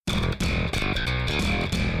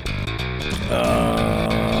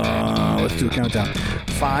do a countdown.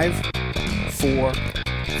 5, 4,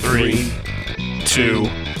 3, 2,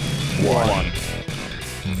 1.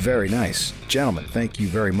 Very nice. Gentlemen, thank you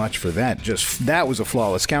very much for that. That was a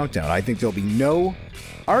flawless countdown. I think there'll be no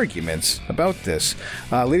arguments about this.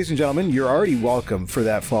 Ladies and gentlemen, you're already welcome for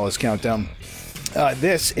that flawless countdown.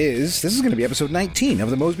 This is going to be episode 19 of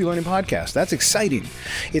the Mosby Learning Podcast. That's exciting.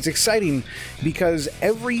 It's exciting because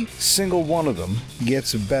every single one of them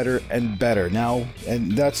gets better and better now,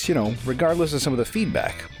 and that's, regardless of some of the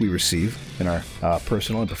feedback we receive in our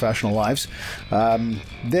personal and professional lives.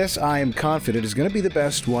 This, I am confident, is going to be the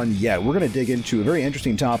best one yet. We're going to dig into a very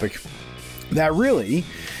interesting topic that really...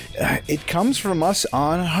 it comes from us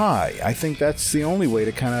on high. I think that's the only way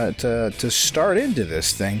to kind of to start into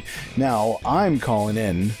this thing. Now, I'm calling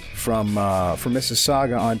in from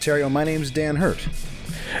Mississauga, Ontario. My name's Dan Hurt.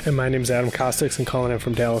 And my name's Adam Costics, and calling in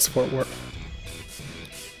from Dallas, Fort Worth.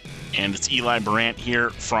 And it's Eli Brandt here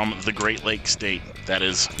from the Great Lakes State. That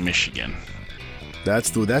is Michigan. That's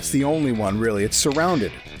the only one, really. It's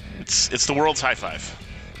surrounded. It's the world's high five.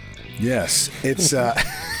 Yes, it's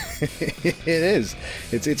it is.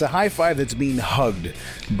 It's a high five that's being hugged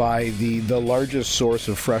by the largest source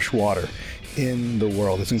of fresh water in the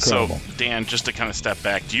world. It's incredible. So, Dan, just to kind of step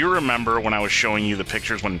back, do you remember when I was showing you the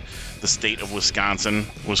pictures when the state of Wisconsin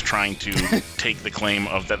was trying to take the claim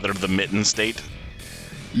of that they're the mitten state?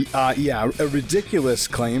 Yeah, a ridiculous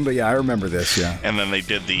claim, but yeah, I remember this, yeah. And then they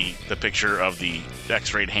did the picture of the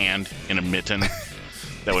x-rayed hand in a mitten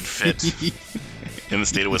that would fit in the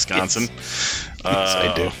state of Wisconsin. Yes,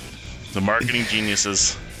 I do. The marketing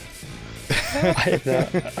geniuses.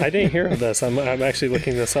 I didn't hear of this. I'm actually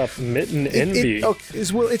looking this up. Mitten envy.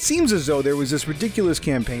 It seems as though there was this ridiculous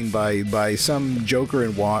campaign by some joker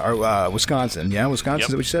in Wisconsin. Yeah, Wisconsin. Is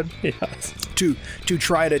that what you said? Yes. To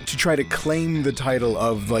try to claim the title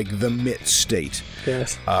of like the Mitt State.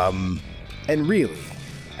 Yes. And really,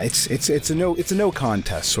 it's a no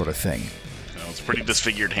contest sort of thing. No, it's a pretty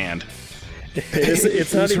disfigured hand.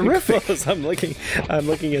 It's not even horrific. close. I'm looking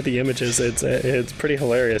at the images. It's pretty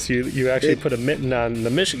hilarious. You actually put a mitten on the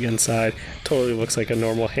Michigan side. Totally looks like a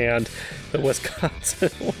normal hand. The Wisconsin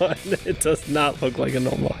one, it does not look like a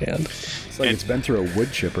normal hand. It's like it's been through a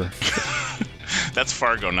wood chipper. That's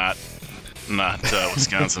Fargo, not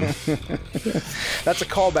Wisconsin. That's a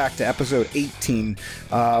callback to episode 18.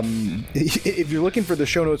 If you're looking for the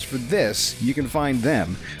show notes for this, you can find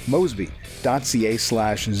them,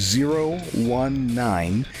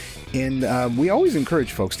 mosby.ca/019. And we always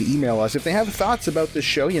encourage folks to email us if they have thoughts about this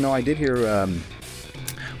show. I did hear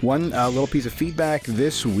one little piece of feedback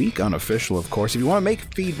this week, unofficial, of course. If you want to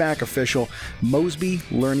make feedback official,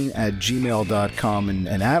 mosbylearning@gmail.com.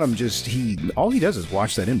 And Adam all he does is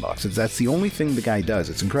watch that inbox. That's the only thing the guy does.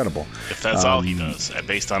 It's incredible. If that's all he does,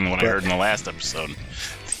 based on what I heard in the last episode,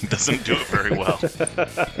 he doesn't do it very well.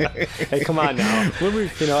 Hey, come on now.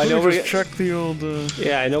 I know we're check the old.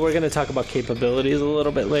 Yeah, I know we're going to talk about capabilities a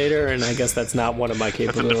little bit later, and I guess that's not one of my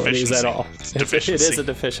capabilities at all. It is a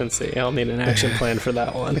deficiency. I'll need an action plan for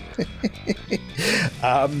that one.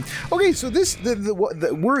 Okay, so this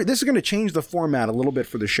is going to change the format a little bit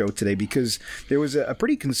for the show today because there was a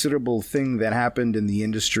pretty considerable thing that happened in the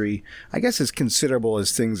industry. I guess as considerable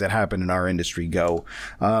as things that happen in our industry go.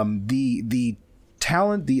 The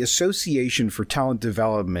Association for Talent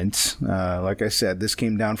Development, like I said, this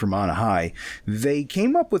came down from on high. They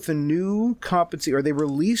came up with a new competency, or they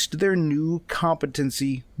released their new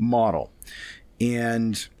competency model.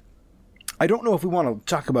 And I don't know if we want to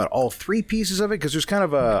talk about all three pieces of it because there's kind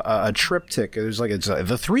of a triptych. There's it's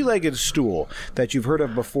the three-legged stool that you've heard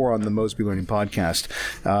of before on the Mosby Learning Podcast.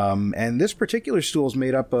 And this particular stool is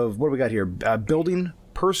made up of, what do we got here? Building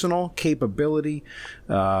personal capability,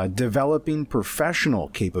 developing professional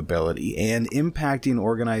capability, and impacting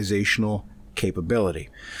organizational capability.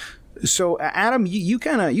 So, Adam,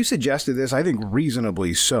 you suggested this, I think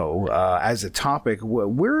reasonably so, as a topic.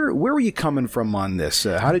 Where were you coming from on this?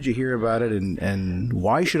 How did you hear about it, and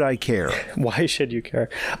why should I care? Why should you care?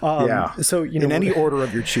 So in any order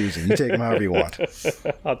of your choosing, you take them however you want.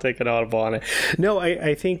 I'll take an audible on it. No,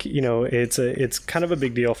 I think it's kind of a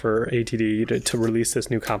big deal for ATD to release this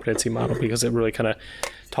new competency model because it really kind of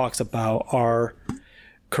talks about our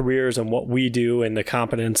careers and what we do and the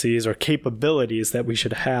competencies or capabilities that we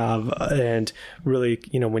should have. And really,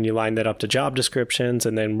 when you line that up to job descriptions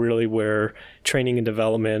and then really where training and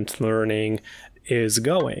development, learning is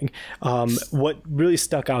going. What really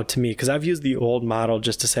stuck out to me, because I've used the old model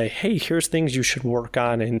just to say, hey, here's things you should work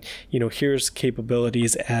on. And, here's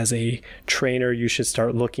capabilities as a trainer you should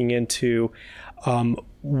start looking into.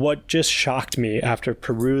 What just shocked me after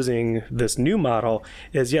perusing this new model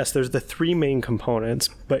is, yes, there's the three main components,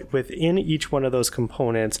 but within each one of those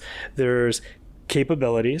components, there's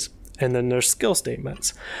capabilities, and then there's skill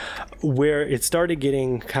statements. Where it started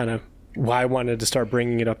getting kind of why I wanted to start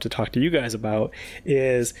bringing it up to talk to you guys about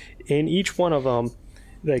is in each one of them,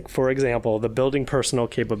 like, for example, the building personal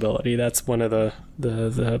capability, that's one of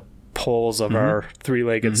the poles of our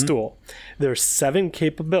three-legged stool. There's 7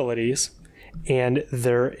 capabilities, and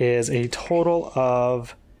there is a total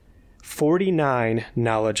of 49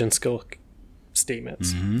 knowledge and skill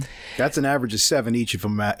statements. That's an average of 7 each, if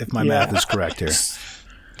my math is correct here.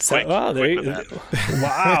 Wow,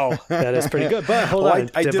 that is pretty good. But hold on,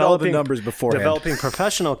 I did all the numbers beforehand. Developing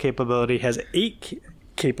professional capability has 8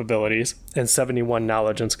 capabilities and 71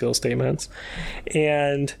 knowledge and skill statements,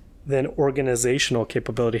 and then organizational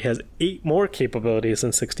capability has 8 more capabilities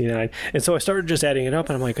than 69. And so I started just adding it up,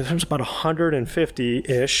 and I'm like, there's about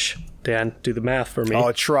 150-ish. Dan, do the math for me.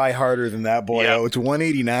 Oh, try harder than that, boy. Yep. Oh, it's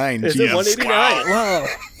 189. Is it 189? Wow.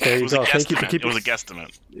 There you go. Thank you for keeping. It was a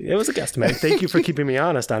guesstimate. It was a guesstimate. Thank you for keeping me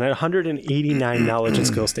honest on it. 189 knowledge and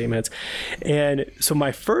skill statements. And so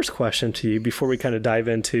my first question to you, before we kind of dive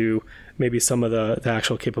into maybe some of the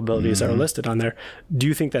actual capabilities that are listed on there, do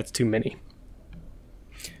you think that's too many?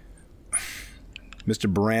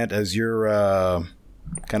 Mr. Brandt, as your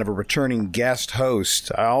kind of a returning guest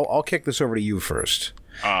host, I'll kick this over to you first.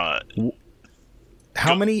 How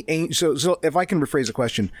many so if I can rephrase the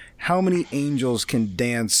question, how many angels can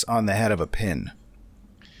dance on the head of a pin?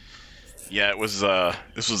 Yeah, it was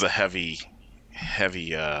this was a heavy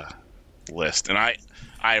list, and I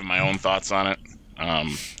have my own thoughts on it. I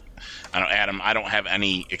know, Adam, I don't have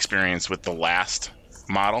any experience with the last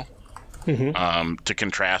model. To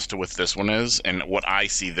contrast to what this one is, and what I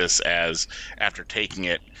see this as after taking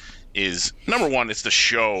it is, number one, it's to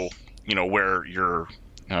show, where you're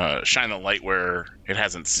shine the light where it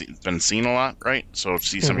hasn't been seen a lot, right? So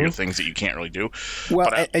see some of your things that you can't really do. Well,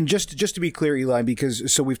 and just to be clear, Eli,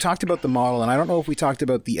 because so we've talked about the model, and I don't know if we talked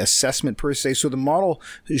about the assessment per se. So the model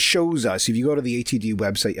shows us, if you go to the ATD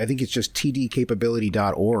website, I think it's just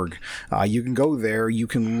tdcapability.org. You can go there. You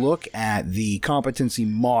can look at the competency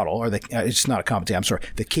model, or it's not a competency, I'm sorry,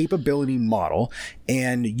 the capability model,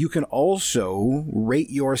 and you can also rate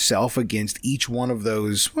yourself against each one of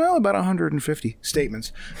those, well, about 150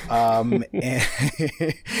 statements. And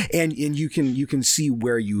you can see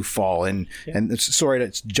where you fall. And sorry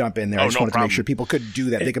to jump in there. I just wanted to make sure people could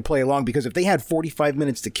do that. They could play along, because if they had 45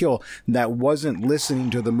 minutes to kill that wasn't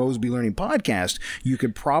listening to the Mosby Learning podcast, you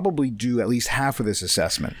could probably do at least half of this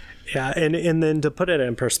assessment. Yeah, and then to put it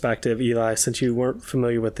in perspective, Eli, since you weren't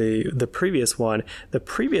familiar with the previous one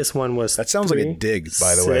was that sounds like a dig,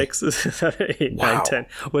 by the way. 6, 7, 8, 9, 10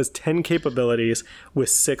 was 10 capabilities with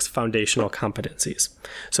 6 foundational competencies.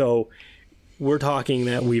 So we're talking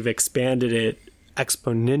that we've expanded it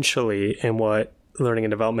exponentially in what learning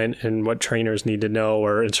and development and what trainers need to know,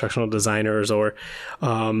 or instructional designers, or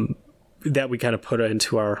that we kind of put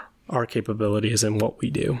into our capabilities and what we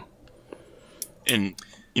do. And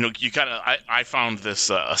you kind of, I found this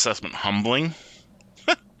assessment humbling,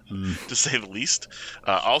 to say the least.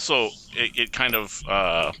 Also, it kind of,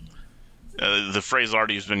 the phrase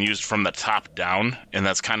already has been used, from the top down, and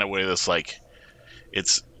that's kind of where this, like,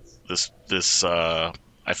 it's this. I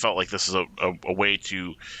felt like this is a way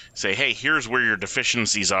to say, hey, here's where your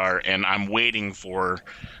deficiencies are, and I'm waiting for.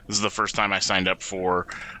 This is the first time I signed up for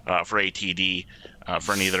ATD.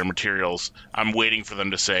 For any of their materials, I'm waiting for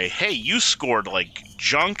them to say, hey, you scored like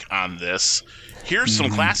junk on this. Here's some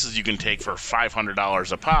classes you can take for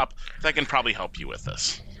 $500 a pop that can probably help you with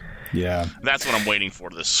this. Yeah. That's what I'm waiting for,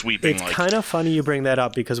 this sweeping. It's kind of funny you bring that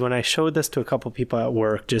up, because when I showed this to a couple people at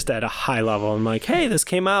work, just at a high level, I'm like, hey, this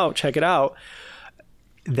came out, check it out.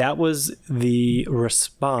 That was the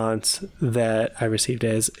response that I received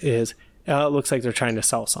it looks like they're trying to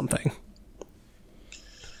sell something.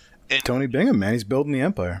 Tony Bingham, man, he's building the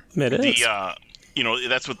empire. It is.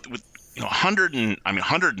 That's with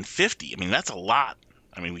 150. I mean, that's a lot.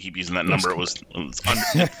 I mean, we keep using that number. It's more. This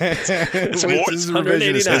is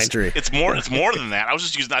revisionist history. It's more than that. I was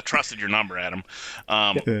just using. I trusted your number, Adam.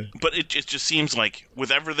 But it just seems like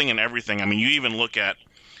with everything and everything. I mean, you even look at,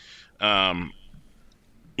 down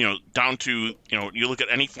to you look at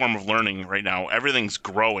any form of learning right now. Everything's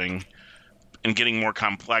growing and getting more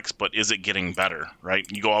complex, but is it getting better, right?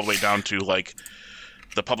 You go all the way down to, like,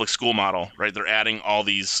 the public school model, right? They're adding all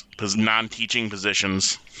these non-teaching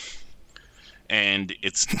positions, and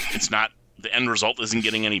it's not, the end result isn't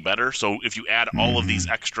getting any better. So if you add all of these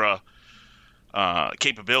extra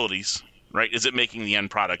capabilities, right, is it making the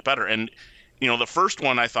end product better? And the first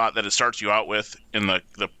one I thought that it starts you out with in the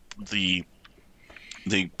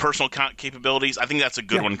personal capabilities. I think that's a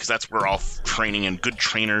good one because that's where all training and good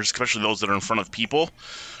trainers, especially those that are in front of people,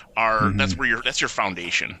 are. That's where that's your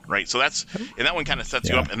foundation, right? So and that one kind of sets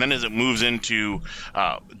you up. And then as it moves into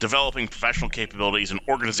developing professional capabilities and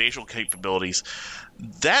organizational capabilities,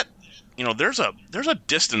 that there's a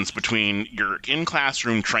distance between your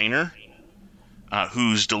in-classroom trainer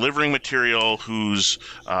who's delivering material, who's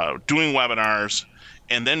doing webinars,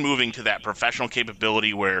 and then moving to that professional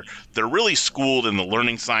capability where they're really schooled in the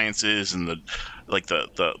learning sciences and the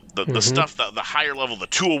stuff, the higher level, the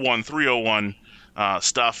 201, 301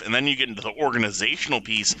 stuff, and then you get into the organizational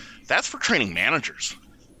piece. That's for training managers.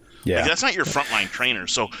 Yeah, that's not your frontline trainer.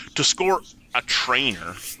 So to score a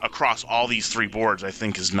trainer across all these three boards, I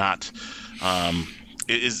think is not. I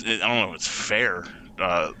don't know. It's fair.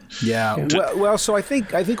 So I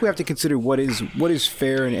think we have to consider what is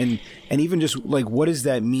fair and even just like what does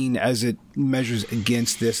that mean as it measures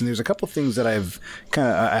against this. And there's a couple things that I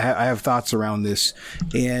have thoughts around this,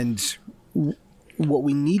 and what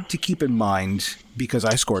we need to keep in mind, because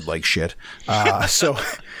I scored like shit. So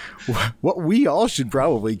what we all should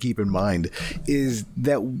probably keep in mind is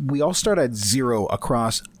that we all start at 0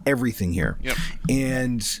 across everything here. Yep.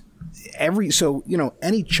 And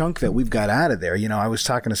any chunk that we've got out of there, I was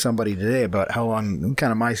talking to somebody today about how long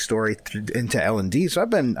kind of my story into L&D. So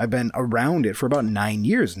I've been around it for about 9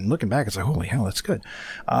 years, and looking back, it's like, holy hell, that's good.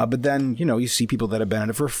 But then, you see people that have been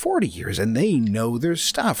in it for 40 years and they know their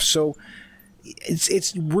stuff. So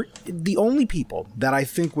we're the only people that I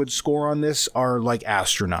think would score on this are like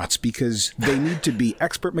astronauts, because they need to be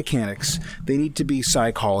expert mechanics, they need to be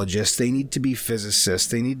psychologists, they need to be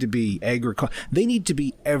physicists, they need to be they need to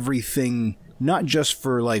be everything, not just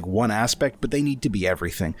for like one aspect, but they need to be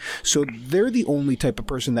everything. So they're the only type of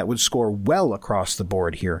person that would score well across the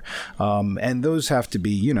board here. And those have to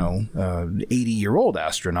be, 80-year-old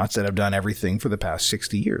astronauts that have done everything for the past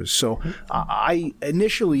 60 years. So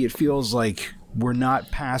initially it feels like we're not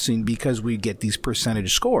passing because we get these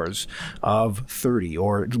percentage scores of 30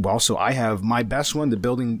 so I have my best one, the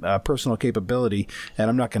building personal capability, and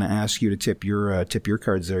I'm not going to ask you to tip your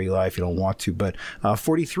cards there, Eli, if you don't want to, but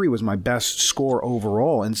 43 was my best score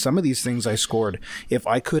overall. And some of these things I scored, if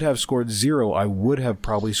I could have scored 0, I would have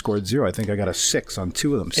probably scored 0. I think I got a 6 on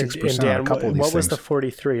 2 of them, 6% Dan, on a couple of these what things. What was the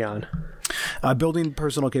 43 on? Building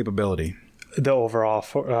personal capability. The overall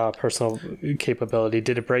personal capability,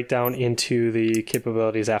 did it break down into the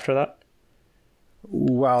capabilities after that?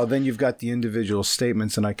 Well, then you've got the individual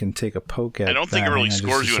statements, and I can take a poke at that. I don't think it really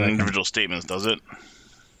scores you in individual statements, does it?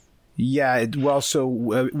 Yeah,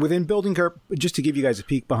 within building, just to give you guys a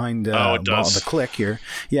peek behind the click here.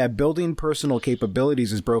 Yeah, building personal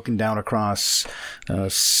capabilities is broken down across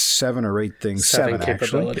 7 or 8 things. 7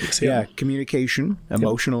 capabilities. Actually. Yeah, communication,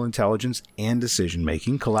 emotional intelligence and decision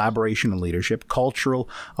making, collaboration and leadership, cultural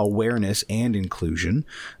awareness and inclusion.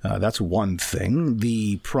 That's one thing.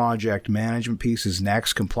 The project management piece is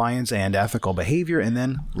next, compliance and ethical behavior, and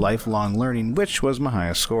then lifelong learning, which was my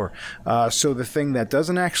highest score. So the thing that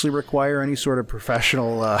doesn't actually require any sort of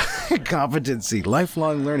professional competency,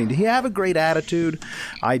 lifelong learning. Do you have a great attitude?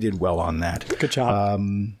 I did well on that. Good job.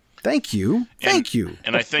 Thank you.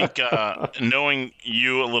 And I think knowing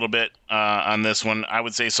you a little bit on this one, I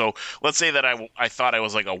would say, so let's say that I thought I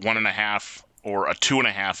was like a 1.5 or a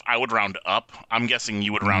 2.5. I would round up. I'm guessing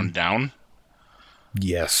you would round down.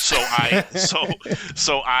 Yes. So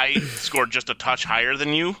I scored just a touch higher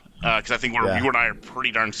than you, because I think you and I are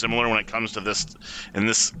pretty darn similar when it comes to this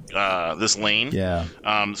lane. Yeah.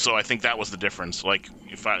 So I think that was the difference. Like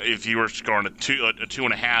if you were scoring a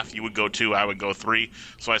 2.5, you would go 2, I would go 3.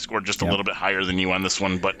 So I scored just a little bit higher than you on this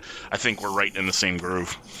one, but I think we're right in the same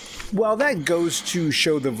groove. Well, that goes to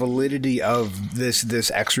show the validity of this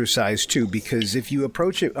exercise too, because if you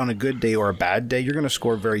approach it on a good day or a bad day, you're going to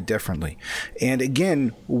score very differently. And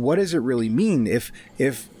again, what does it really mean? If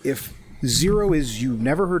 0 is you've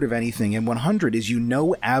never heard of anything and 100 is you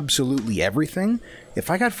know absolutely everything, if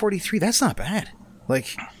I got 43, that's not bad.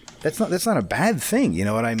 Like that's not a bad thing, you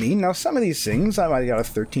know what I mean? Now, some of these things, I might have got a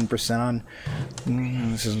 13% on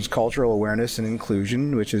this is cultural awareness and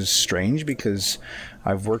inclusion, which is strange because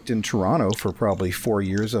I've worked in Toronto for probably 4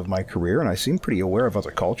 years of my career, and I seem pretty aware of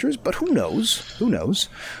other cultures, but who knows?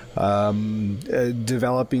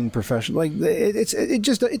 Developing professional, like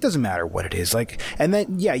it doesn't matter what it is. Like, and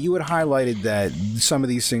then, you had highlighted that some of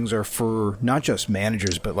these things are for not just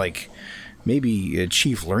managers, but like maybe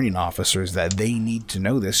chief learning officers, that they need to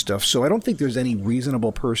know this stuff. So I don't think there's any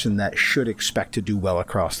reasonable person that should expect to do well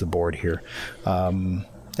across the board here. And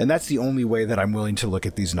And that's the only way that I'm willing to look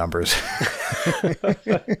at these numbers.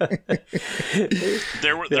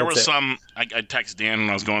 There was some, I texted Dan when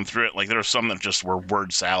I was going through it, like there were some that just were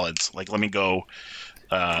word salads. Like, let me go.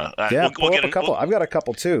 Pull up a couple. I've got a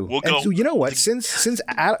couple too. So you know what? Since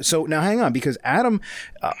Adam, so now hang on, because Adam,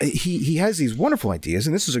 he has these wonderful ideas,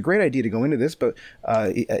 and this is a great idea to go into this. But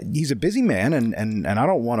he's a busy man, and I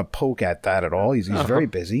don't want to poke at that at all. He's very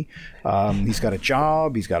busy. He's got a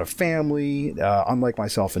job. He's got a family. Unlike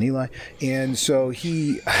myself and Eli, and so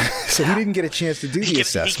he didn't get a chance to do the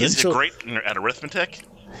assessment. He's great at arithmetic.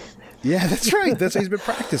 Yeah, that's right. That's he's been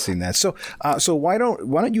practicing that. So why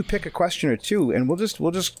don't you pick a question or two, and we'll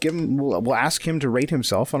just give him we'll ask him to rate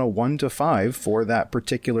himself on a 1 to 5 for that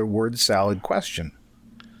particular word salad question.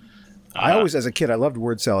 I always, as a kid, I loved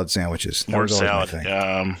word salad sandwiches. That word was always salad.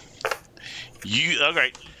 my thing.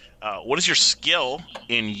 Okay. What is your skill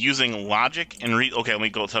in using logic and Okay, let me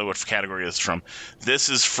go tell you what category this is from. This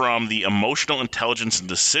is from the emotional intelligence and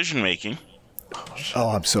decision making. Oh,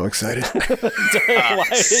 I'm so excited. Why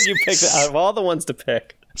did you pick that out of all the ones to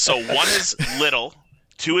pick? So 1 is little,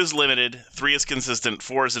 2 is limited, 3 is consistent,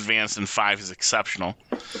 4 is advanced, and 5 is exceptional.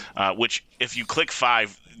 Which, if you click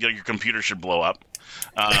 5, your computer should blow up.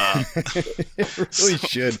 It really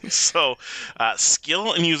should. So,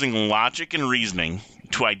 skill in using logic and reasoning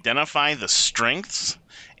to identify the strengths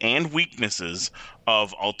and weaknesses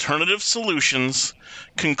of alternative solutions,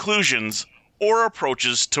 conclusions, or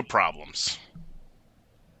approaches to problems.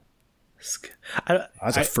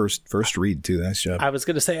 That's a first read too. Nice job. I was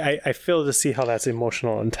going to say I fail to see how that's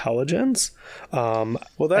emotional intelligence. Well,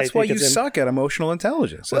 that's why you suck at emotional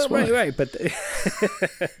intelligence. That's why. Right. But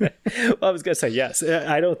well, I was going to say yes.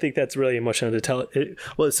 I don't think that's really emotional intelligence.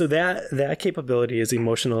 Well, so that capability is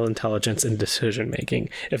emotional intelligence and decision making.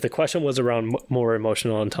 If the question was around more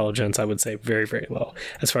emotional intelligence, I would say very, very low.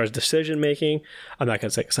 As far as decision making, I'm not going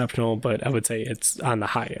to say exceptional, but I would say it's on the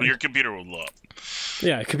high end. Well, your computer will blow up.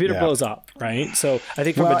 Yeah, computer blows up, right? So I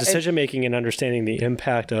think from a decision making and understanding the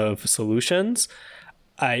impact of solutions,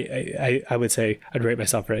 I would say I'd rate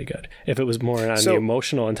myself very good. If it was more on the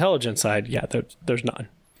emotional intelligence side, yeah, there's none.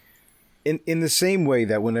 In the same way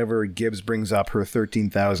that whenever Gibbs brings up her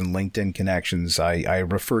 13,000 LinkedIn connections, I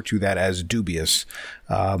refer to that as dubious.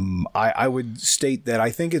 I would state that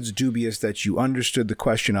I think it's dubious that you understood the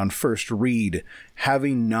question on first read,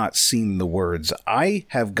 having not seen the words. I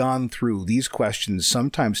have gone through these questions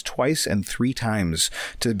sometimes twice and 3 times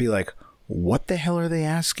to be like, what the hell are they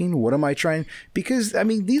asking? What am I trying? Because I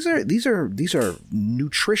mean, these are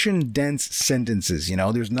nutrition dense sentences. You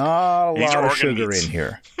know, there's not a lot of sugar in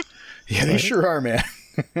here. Yeah, they sure are, man.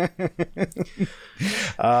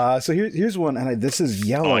 So here's one, and this is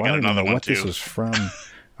yellow. I got another one what too. This was from.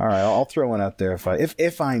 All right, I'll throw one out there if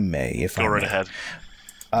I may. Go right ahead.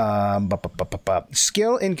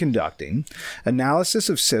 Skill in conducting analysis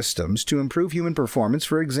of systems to improve human performance.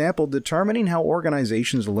 For example, determining how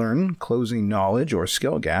organizations learn, closing knowledge or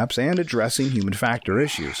skill gaps, and addressing human factor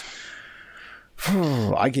issues.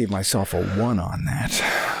 I gave myself a 1 on that.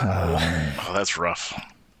 Oh, that's rough.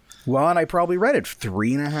 Well, and I probably read it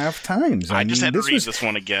 3.5 times. I just had to read this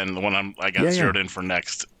one again. The one I got zeroed in for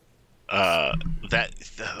next.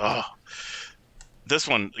 This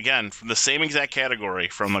one again from the same exact category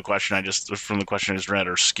from the question I just read,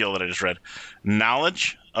 or skill that I just read.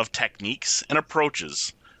 Knowledge of techniques and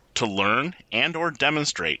approaches to learn and or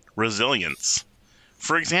demonstrate resilience.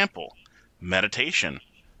 For example, meditation,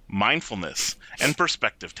 mindfulness, and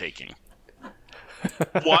perspective taking.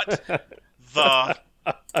 What the?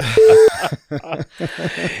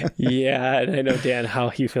 Yeah, and I know, Dan, how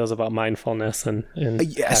he feels about mindfulness and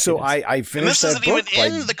happiness. So I finished that book. And this isn't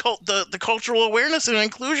even in the cultural awareness and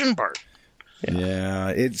inclusion part. Yeah,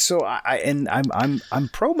 it's so I'm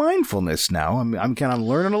pro mindfulness now. I'm kind of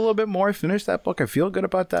learning a little bit more. I finished that book. I feel good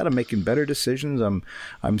about that. I'm making better decisions.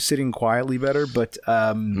 I'm sitting quietly better. But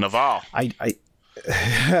Naval,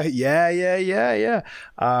 yeah.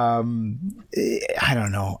 I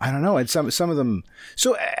don't know. And some of them.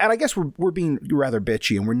 So, and I guess we're being rather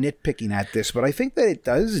bitchy and we're nitpicking at this, but I think that it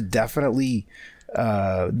does definitely.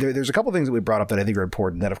 There's a couple things that we brought up that I think are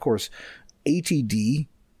important. That, of course, ATD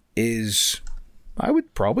is, I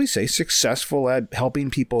would probably say, successful at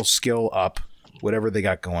helping people skill up whatever they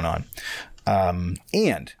got going on.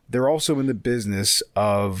 And they're also in the business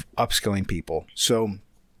of upskilling people. So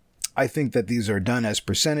I think that these are done as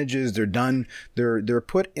percentages. They're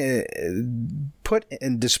put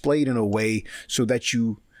and displayed in a way so that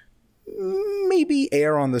you maybe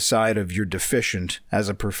err on the side of you're deficient as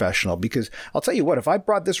a professional. Because I'll tell you what, if I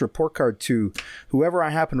brought this report card to whoever I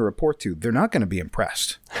happen to report to, they're not going to be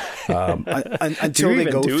impressed until they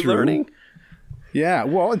go through learning. Yeah,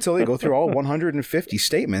 well, until they go through all 150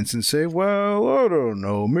 statements and say, well, I don't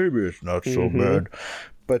know, maybe it's not so bad.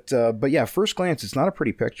 But yeah, first glance, it's not a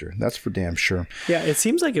pretty picture. That's for damn sure. Yeah, it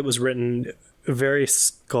seems like it was written very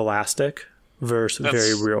scholastic versus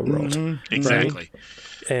very real world. Exactly.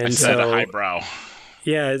 Right? And so a highbrow.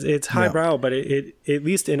 Yeah, it's highbrow, but it at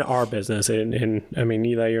least in our business, and I mean,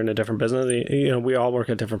 Eli, you're in a different business. You know, we all work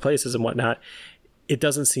at different places and whatnot. It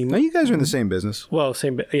doesn't seem. No, you guys are in the same business. Well,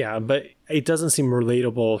 same, yeah, but it doesn't seem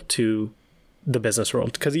relatable to the business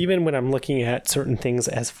world, because even when I'm looking at certain things,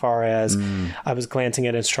 as far as I was glancing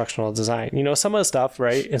at instructional design, you know, some of the stuff,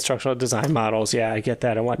 right? Instructional design models, yeah, I get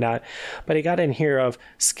that and whatnot, but I got in here of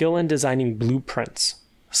skill in designing blueprints,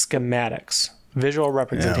 schematics, visual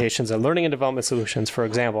representations, and learning and development solutions. For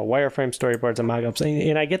example, wireframe storyboards and mockups.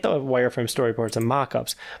 And I get the wireframe storyboards and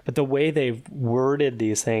mockups, but the way they've worded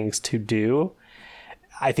these things to do,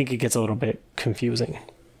 I think it gets a little bit confusing.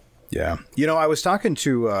 Yeah. You know, I was talking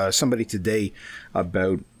to somebody today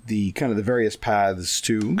about the kind of the various paths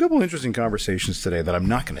to a couple of interesting conversations today that I'm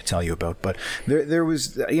not going to tell you about. But there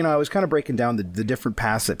was, you know, I was kind of breaking down the different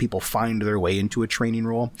paths that people find their way into a training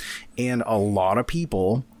role. And a lot of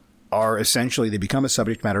people are essentially, they become a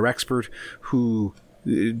subject matter expert who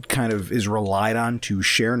kind of is relied on to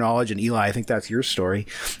share knowledge. And Eli, I think that's your story,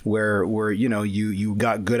 where you know, you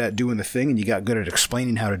got good at doing the thing and you got good at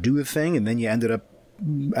explaining how to do the thing, and then you ended up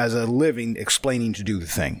as a living explaining to do the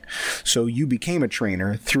thing. So you became a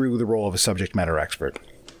trainer through the role of a subject matter expert.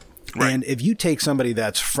 Right. And if you take somebody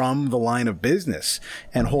that's from the line of business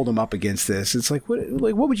and hold them up against this, it's like,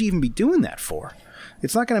 what would you even be doing that for?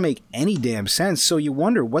 It's not going to make any damn sense. So you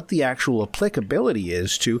wonder what the actual applicability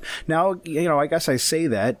is to. Now, you know, I guess I say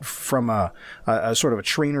that from a sort of a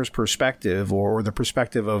trainer's perspective, or the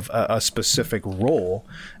perspective of a specific role,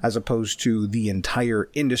 as opposed to the entire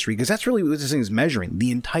industry, because that's really what this thing is measuring, the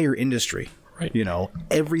entire industry. Right. You know,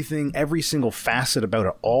 everything, every single facet about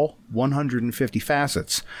it, all 150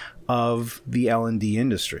 facets of the L&D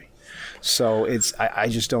industry. So I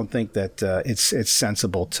just don't think that it's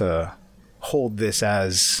sensible to hold this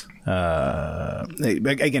as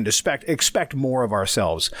again, expect more of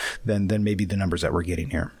ourselves than maybe the numbers that we're getting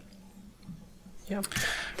here. Yeah.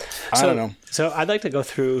 I don't know. So I'd like to go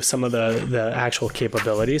through some of the actual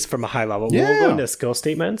capabilities from a high level. Yeah. We'll go into skill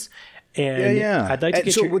statements. And I'd like to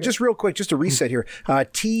get just real quick, just to reset here,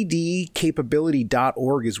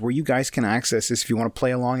 tdcapability.org is where you guys can access this if you want to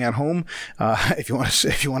play along at home. If you want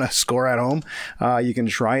to score at home, you can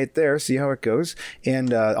try it there, see how it goes.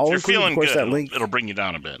 And I'll include, of course, that link. It'll bring you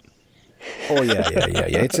down a bit. Oh yeah.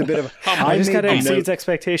 It's a bit of. I just got to exceed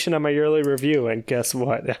expectation on my yearly review, and guess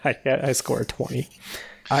what? I scored 20.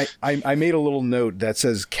 I made a little note that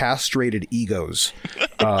says castrated egos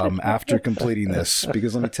after completing this,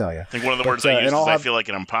 because let me tell you. I think one of the words I used is I feel like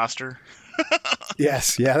an imposter.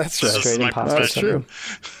 Yes, yeah, that's right. Straight imposter. That's true.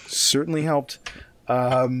 Certainly helped.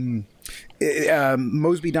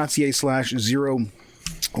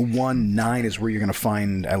 Mosby.ca/019 is where you're going to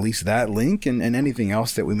find at least that link and anything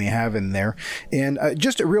else that we may have in there. And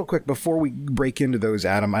just real quick before we break into those,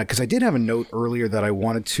 Adam, because I did have a note earlier that I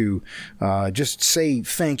wanted to just say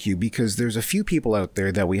thank you, because there's a few people out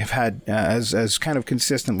there that we have had as kind of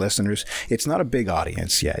consistent listeners. It's not a big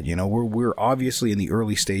audience yet. You know, we're obviously in the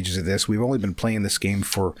early stages of this. We've only been playing this game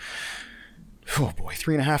for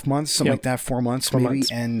 3.5 months, something like that, 4 months, 4 maybe.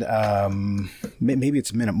 months. And maybe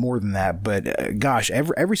it's a minute more than that. But gosh,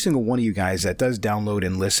 every single one of you guys that does download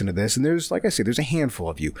and listen to this, and there's, like I say, there's a handful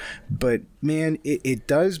of you. But man, it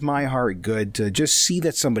does my heart good to just see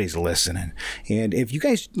that somebody's listening. And if you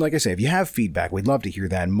guys, like I say, if you have feedback, we'd love to hear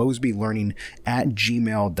that.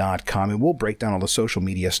 MosbyLearning@gmail.com, and we'll break down all the social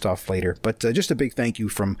media stuff later. But just a big thank you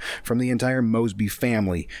from the entire Mosby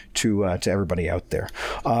family to everybody out there.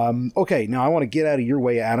 Okay, now I want to get out of your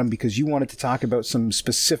way, Adam, because you wanted to talk about some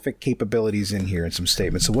specific capabilities in here and some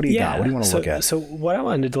statements. So what do you got? What do you want to look at? So what I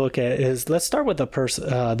wanted to look at is, let's start with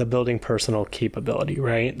the building personal capability,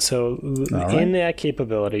 right? So in that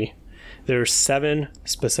capability, there's 7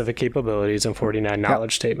 specific capabilities and 49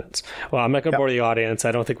 knowledge statements. Well, I'm not going to bore the audience.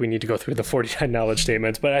 I don't think we need to go through the 49 knowledge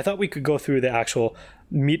statements, but I thought we could go through the actual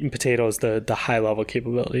meat and potatoes, the high level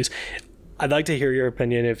capabilities. I'd like to hear your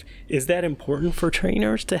opinion. Is that important for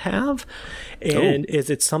trainers to have? And is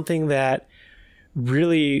it something that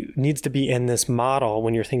really needs to be in this model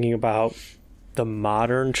when you're thinking about the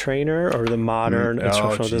modern trainer or the modern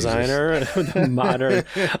instructional designer, the modern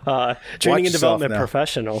training and development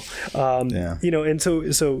professional? You know, and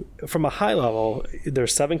so from a high level,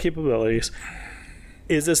 there's 7 capabilities.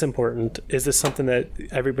 Is this important? Is this something that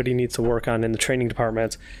everybody needs to work on in the training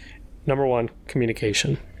departments? Number 1,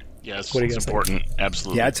 communication. Yes, What do you it's guys important.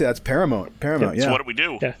 Absolutely. Yeah, that's paramount. Paramount. So Yeah. what do we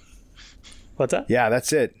do? Yeah. What's that? Yeah,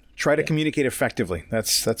 that's it. Try to communicate effectively.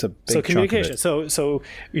 That's a big So chunk communication. of it. So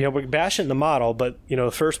we're bashing the model, but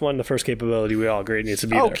the first capability we all agree needs to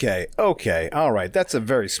be there. Okay. All right. That's a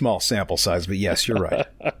very small sample size, but yes, you're right.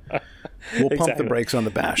 We'll pump Exactly. the brakes on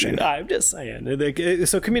the bashing. I'm just saying.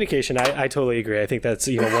 So communication, I totally agree. I think that's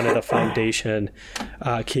one of the foundation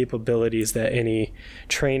capabilities that any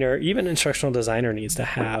trainer, even instructional designer, needs to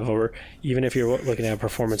have. Or even if you're looking at a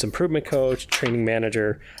performance improvement coach, training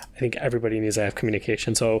manager, I think everybody needs to have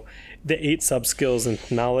communication. So the 8 sub skills and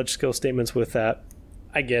knowledge skill statements with that,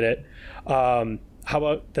 I get it. How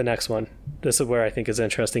about the next one? This is where I think is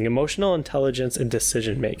interesting. Emotional intelligence and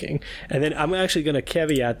decision making. And then I'm actually going to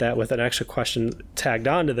caveat that with an extra question tagged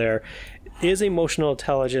onto there. Is emotional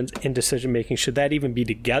intelligence and decision making, should that even be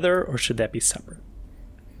together or should that be separate?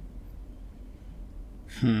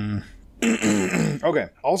 Okay.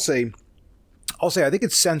 I'll say I think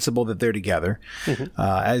it's sensible that they're together,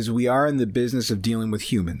 as we are in the business of dealing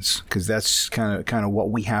with humans, because that's kind of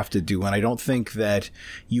what we have to do. And I don't think that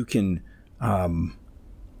you can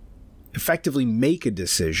effectively make a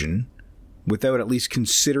decision without at least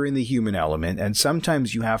considering the human element. And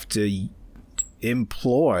sometimes you have to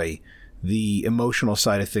employ the emotional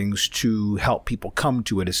side of things to help people come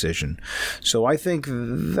to a decision. So I think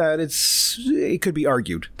that it could be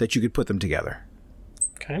argued that you could put them together.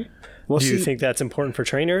 Okay. Well, Do you think that's important for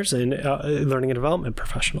trainers and learning and development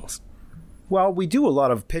professionals? Well, we do a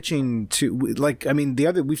lot of pitching to, we've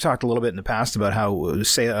talked a little bit in the past about how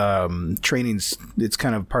training's, it's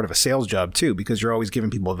kind of part of a sales job too, because you're always giving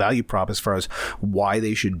people a value prop as far as why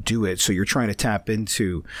they should do it. So you're trying to tap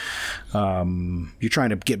into, you're trying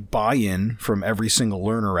to get buy-in from every single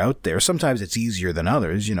learner out there. Sometimes it's easier than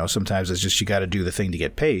others. Sometimes it's just you got to do the thing to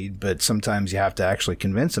get paid, but sometimes you have to actually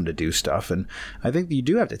convince them to do stuff. And I think you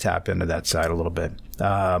do have to tap into that side a little bit.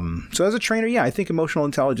 So as a trainer, yeah, I think emotional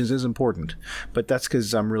intelligence is important. But that's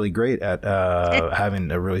because I'm really great at having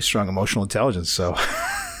a really strong emotional intelligence. So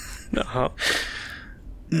Uh-huh.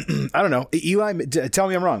 I don't know. Eli, tell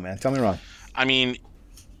me I'm wrong, man. Tell me I'm wrong. I mean,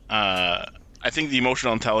 I think the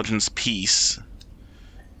emotional intelligence piece,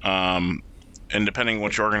 and depending on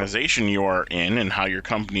which organization you are in and how your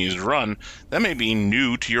company is run, that may be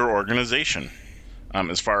new to your organization,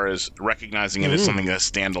 as far as recognizing it as something that's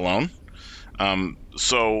standalone.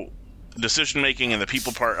 So decision making and the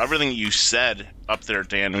people part, everything you said up there,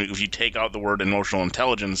 Dan, if you take out the word emotional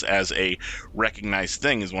intelligence as a recognized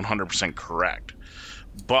thing, is 100% correct.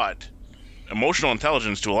 But emotional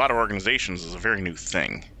intelligence to a lot of organizations is a very new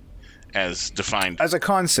thing, as defined as a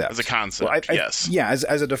concept. Well, yes. Yeah,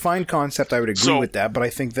 as a defined concept, I would agree with that. But I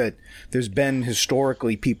think that there's been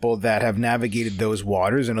historically people that have navigated those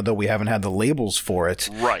waters, and although we haven't had the labels for it,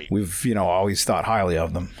 right, we've always thought highly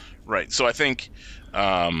of them. Right. So I think,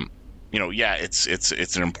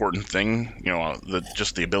 it's an important thing.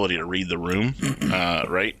 Just the ability to read the room,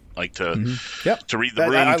 right? Like to read the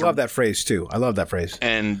room. I love that phrase too. I love that phrase.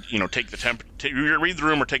 And take the read the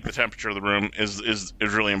room or take the temperature of the room is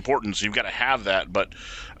really important. So you've got to have that. But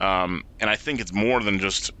and I think it's more than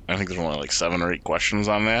just. I think there's only like 7 or 8 questions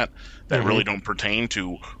on that really don't pertain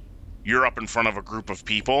to. You're up in front of a group of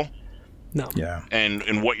people. No. Yeah.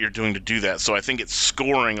 And what you're doing to do that. So I think it's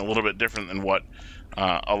scoring a little bit different than what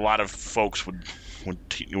a lot of folks would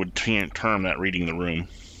term that reading the room.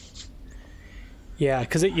 Yeah,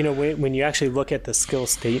 because when you actually look at the skill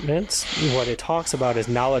statements, what it talks about is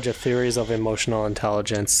knowledge of theories of emotional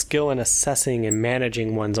intelligence, skill in assessing and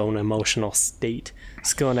managing one's own emotional state,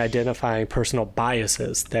 skill in identifying personal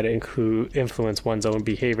biases that influence one's own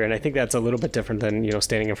behavior. And I think that's a little bit different than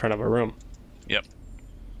standing in front of a room. Yep.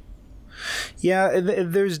 Yeah,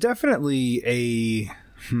 there's definitely a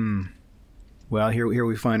well, here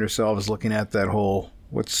we find ourselves looking at that whole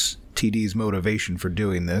what's TD's motivation for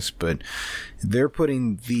doing this, but they're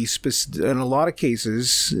putting in a lot of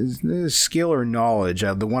cases, skill or knowledge.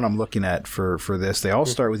 The one I'm looking at for this, they all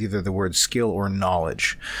start with either the word skill or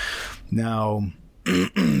knowledge. Now,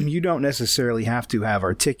 you don't necessarily have to have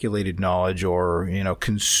articulated knowledge or,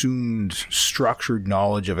 consumed, structured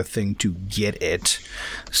knowledge of a thing to get it.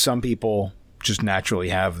 Some people just naturally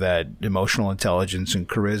have that emotional intelligence and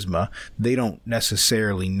charisma. They don't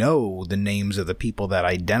necessarily know the names of the people that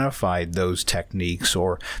identified those techniques,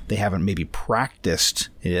 or they haven't maybe practiced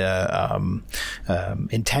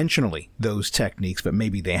intentionally those techniques, but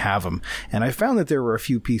maybe they have them. And I found that there were a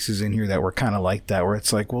few pieces in here that were kind of like that, where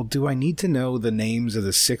it's like, well, do I need to know the names of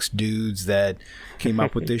the 6 dudes that came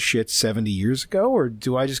up with this shit 70 years ago, or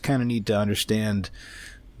do I just kind of need to understand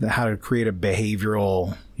how to create a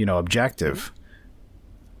behavioral, objective?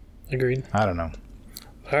 Agreed. I don't know.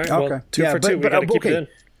 All right. Well, Okay. two for two. We got to keep it in.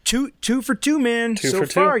 Two for two, man. Two so for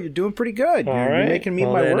two. far, you're doing pretty good. All You're right. making me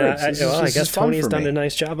well, my then, words. I guess fun Tony's for done me. a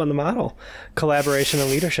nice job on the model. Collaboration and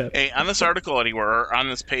leadership. Hey, on this article anywhere, or on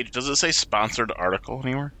this page, does it say sponsored article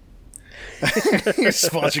anywhere?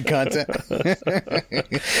 Sponsored content.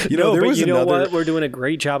 No, there but was you know another. what? We're doing a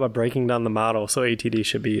great job of breaking down the model, so ATD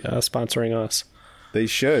should be sponsoring us. They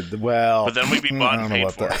should. Well, But then we'd be bought I and don't know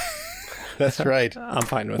paid about for. that. That's right. I'm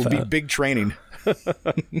fine with Will be that. big training.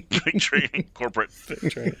 Big training, corporate,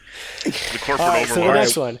 Training. the corporate All right, so the overlord.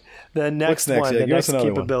 next one. The next next? one, Yeah, the give us next another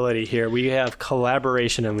one. capability here, we have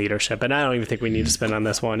collaboration and leadership. And I don't even think we need to spend on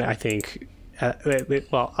this one. I think,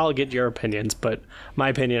 well, I'll get your opinions, but my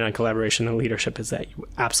opinion on collaboration and leadership is that you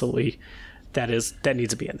absolutely, that needs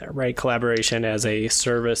to be in there, right? Collaboration as a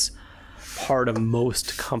service part of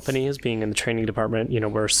most companies, being in the training department,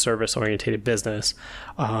 we're a service-oriented business.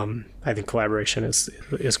 I think collaboration is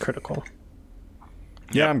critical.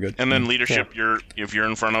 Yeah, I'm good. And then leadership, if you're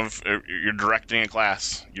in front of, you're directing a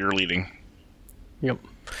class, you're leading. Yep.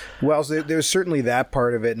 Well, so there's certainly that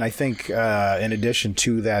part of it, and I think in addition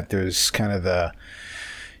to that, there's kind of the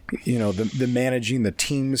managing the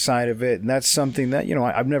team side of it, and that's something that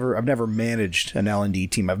I've never managed an L&D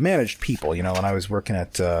team. I've managed people, when I was working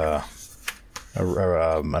at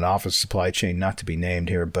an office supply chain, not to be named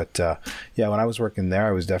here, but when I was working there,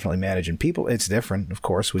 I was definitely managing people. It's different, of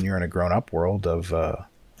course, when you're in a grown-up world of a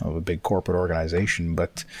big corporate organization,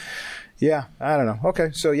 but. Yeah, I don't know.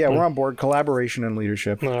 Okay, so we're on board. Collaboration and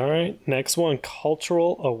leadership. All right. Next one,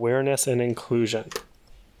 cultural awareness and inclusion.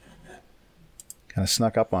 Kind of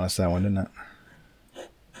snuck up on us, that one, didn't it?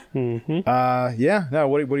 Mm-hmm. Yeah. No.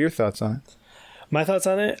 What are your thoughts on it? My thoughts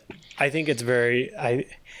on it? I think it's very.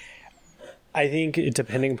 I think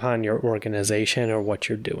depending upon your organization or what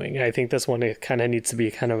you're doing, I think this one it kind of needs to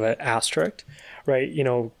be kind of an asterisk, right?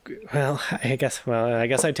 I guess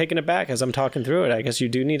I've taken it back as I'm talking through it. I guess you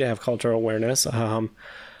do need to have cultural awareness.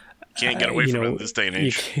 Can't get away from it this day and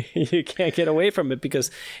age. You can't get away from it because,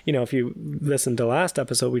 if you listen to last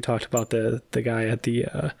episode, we talked about the guy at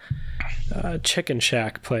the Chicken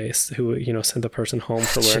Shack place who, sent the person home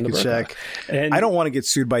for wearing the burqa. Shack. And I don't want to get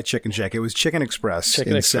sued by Chicken Shack. It was Chicken Express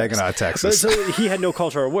in Saginaw, Texas. But, so he had no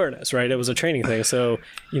cultural awareness, right? It was a training thing. So,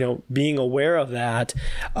 being aware of that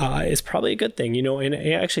is probably a good thing, and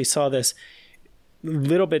I actually saw this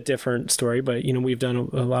little bit different story, but we've done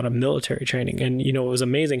a lot of military training, and it was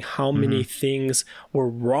amazing how many things were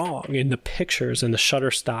wrong in the pictures and the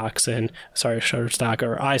Shutterstock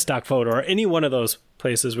or iStock Photo or any one of those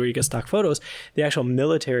places where you get stock photos. The actual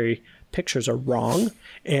military pictures are wrong,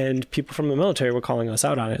 and people from the military were calling us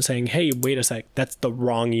out on it, saying, "Hey, wait a sec, that's the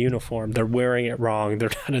wrong uniform. They're wearing it wrong.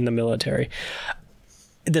 They're not in the military."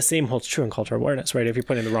 The same holds true in cultural awareness, right? If you're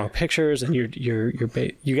putting the wrong pictures and you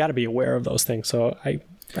got to be aware of those things. So I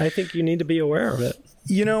think you need to be aware of it.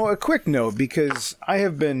 A quick note, because I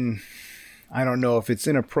have been, I don't know if it's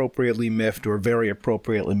inappropriately miffed or very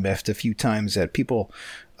appropriately miffed a few times at people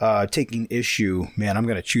taking issue. Man, I'm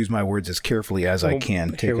going to choose my words as carefully as I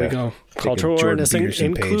can. Here we go. Cultural awareness and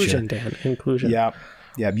inclusion, Dan. Inclusion. Yeah.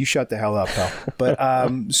 You shut the hell up, pal. But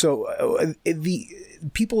the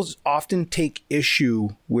people often take issue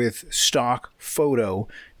with stock photo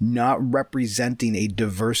not representing a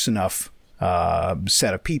diverse enough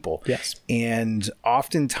set of people. Yes. And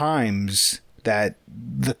oftentimes that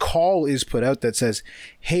the call is put out that says,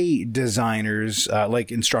 hey, designers,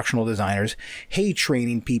 like instructional designers, hey,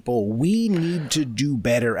 training people, we need to do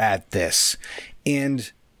better at this.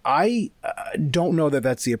 And I don't know that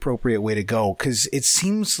that's the appropriate way to go, because it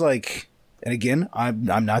seems like, and again,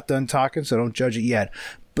 I'm not done talking, so don't judge it yet,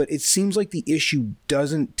 but it seems like the issue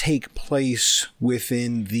doesn't take place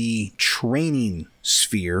within the training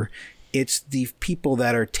sphere. It's the people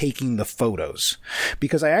that are taking the photos,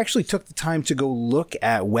 because I actually took the time to go look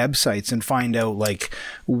at websites and find out, like,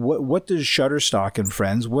 what does Shutterstock and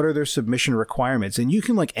Friends, what are their submission requirements? And you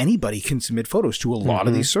can, like, anybody can submit photos to a lot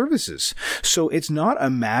of these services. So it's not a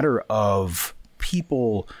matter of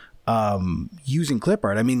people using clip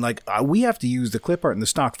art. I mean, like, we have to use the clip art and the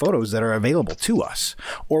stock photos that are available to us,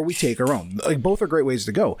 or we take our own. Like, both are great ways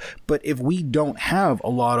to go. But if we don't have a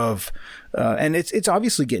lot of, and it's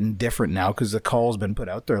obviously getting different now because the call's been put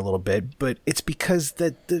out there a little bit, but it's because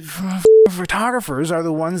the photographers are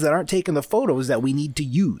the ones that aren't taking the photos that we need to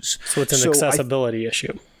use. So it's an accessibility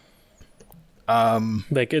issue.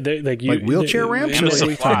 Like wheelchair ramps? And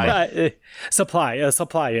the supply. A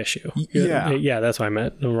supply issue. Yeah, that's what I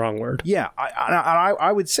meant. The wrong word. Yeah,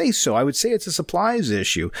 I would say so. I would say it's a supplies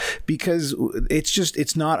issue because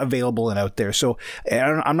it's not available and out there. So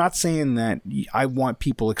I'm not saying that I want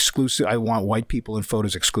people exclusive. I want white people in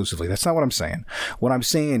photos exclusively. That's not what I'm saying. What I'm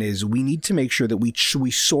saying is we need to make sure that we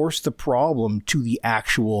source the problem to the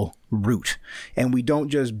actual root, and we don't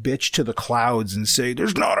just bitch to the clouds and say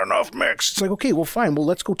there's not enough mix. It's like, okay, well, fine. Well,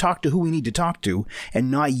 let's go talk to who we need to talk to and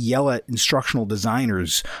not yell at instructional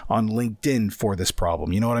designers on LinkedIn for this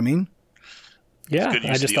problem. You know what I mean? Yeah,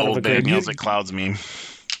 I just thought of a great nails at clouds meme.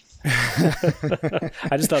 I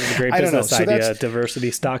just thought of a great business idea.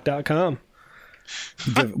 Diversitystock.com.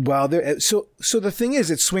 So the thing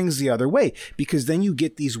is, it swings the other way because then you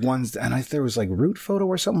get these ones, and there was like root photo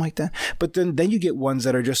or something like that. But then you get ones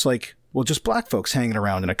that are just like, well, just black folks hanging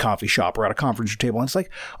around in a coffee shop or at a conference table, and it's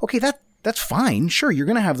like, okay, that's fine. Sure, you're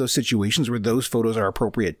going to have those situations where those photos are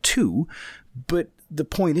appropriate too, but the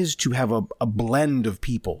point is to have a blend of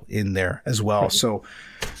people in there as well. So.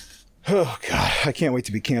 Oh God, I can't wait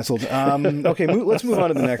to be canceled. Okay, let's move on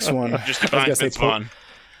to the next one. Just define Vince Vaughn.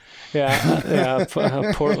 Yeah.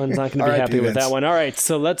 Portland's not going to be happy with that one. All right,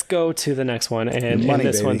 so let's go to the next one, and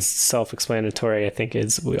this one's self-explanatory. I think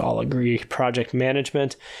we all agree. Project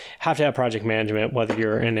management. Have to have project management, whether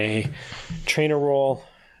you're in a trainer role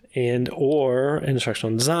or an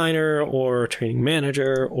instructional designer or training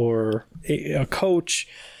manager or a coach.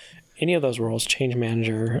 Any of those roles, change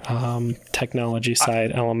manager, technology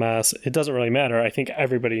side, LMS, it doesn't really matter. I think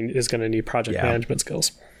everybody is going to need project management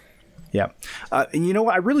skills. Yeah. And you know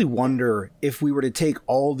what? I really wonder if we were to take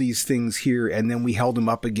all these things here and then we held them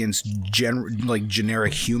up against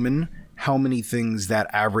generic human, how many things that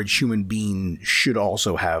average human being should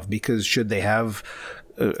also have? Because should they have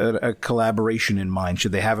a collaboration in mind?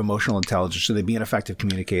 Should they have emotional intelligence? Should they be an effective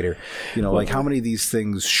communicator? How many of these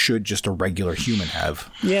things should just a regular human have?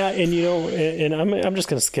 Yeah, and I'm just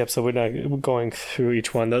going to skip, so we're not going through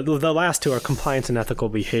each one. The last two are compliance and ethical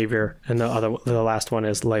behavior, and the last one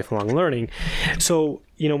is lifelong learning. So,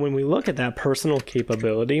 when we look at that personal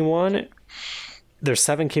capability one, there's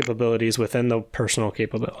 7 capabilities within the personal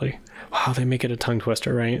capability. Wow, they make it a tongue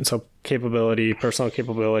twister, right? So capability, personal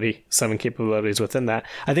capability, 7 capabilities within that.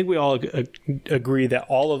 I think we all agree that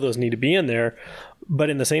all of those need to be in there,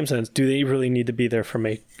 but in the same sense, do they really need to be there from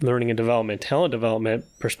a learning and development, talent development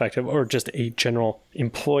perspective, or just a general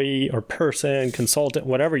employee or person, consultant,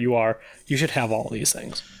 whatever you are, you should have all these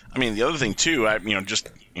things. I mean, the other thing too,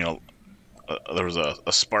 there was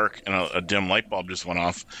a spark and a dim light bulb just went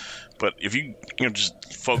off. But if you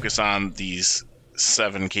just focus on these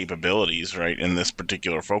 7 capabilities, right, in this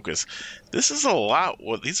particular focus, this is a lot.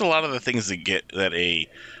 These are a lot of the things that a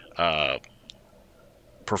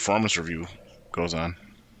performance review goes on.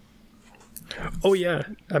 Oh yeah,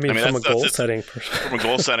 I mean from a goal setting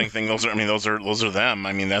thing, those are them.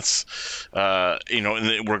 I mean, that's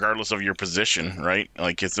regardless of your position, right?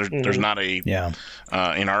 Like there's not a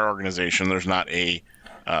in our organization there's not a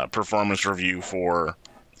performance review for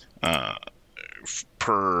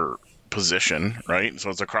per position, right? So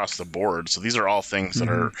it's across the board. So these are all things that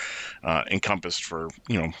are encompassed for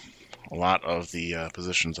a lot of the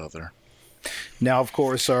positions out there. Now, of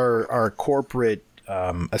course, our corporate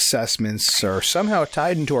assessments are somehow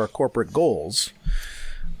tied into our corporate goals.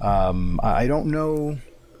 I don't know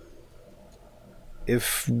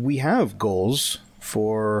if we have goals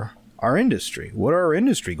for our industry. What are our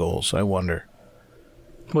industry goals, I wonder?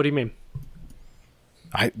 What do you mean?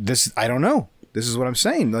 I don't know. This is what I'm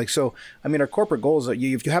saying. Our corporate goals,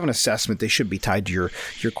 if you have an assessment, they should be tied to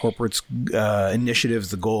your corporate's initiatives,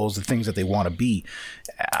 the goals, the things that they want to be.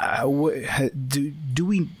 Do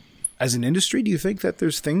we, as an industry, do you think that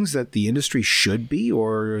there's things that the industry should be,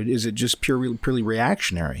 or is it just purely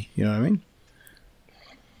reactionary? You know what I mean?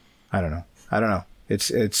 I don't know. It's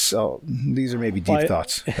these are maybe deep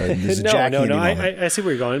thoughts. No. I see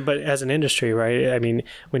where you're going, but as an industry, right? I mean,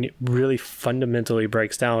 when it really fundamentally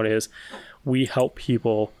breaks down, is we help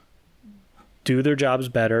people do their jobs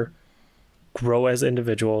better, grow as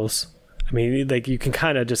individuals. I mean, you can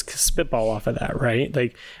kind of just spitball off of that, right?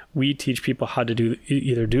 Like, we teach people how to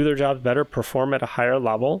either do their jobs better, perform at a higher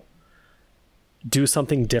level, do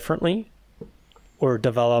something differently, or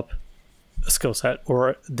develop a skill set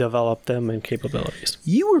or develop them in capabilities.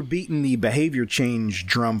 You were beating the behavior change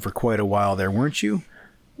drum for quite a while there, weren't you?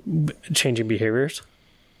 Changing behaviors?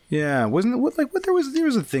 Yeah, wasn't it there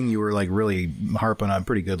was a thing you were really harping on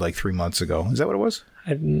pretty good 3 months ago. Is that what it was?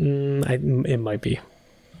 It might be.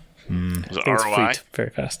 Was it Things ROI? fleet very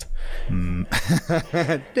fast.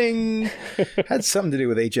 Ding. Had something to do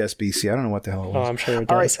with HSBC. I don't know what the hell it was. Oh, I'm sure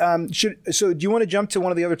it All does. right. So do you want to jump to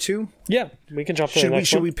one of the other two? Yeah, we can jump to the Should we next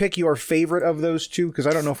should one. we pick your favorite of those two? Because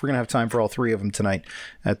I don't know if we're gonna have time for all three of them tonight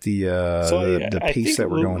at the I pace think that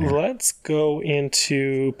we're going here. Let's go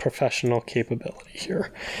into professional capability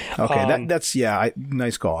here. Okay, that's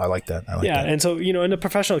nice call. I like that. Yeah, and so, in the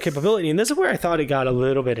professional capability, and this is where I thought it got a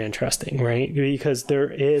little bit interesting, right? Because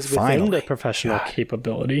there is within Finally. the professional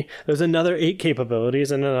capability, there's another 8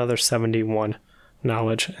 capabilities and another 71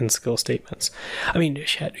 knowledge and skill statements. I mean,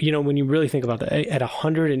 shit, when you really think about that, at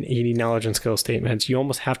 180 knowledge and skill statements, you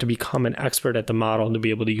almost have to become an expert at the model to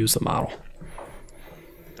be able to use the model.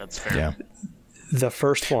 That's fair. Yeah. The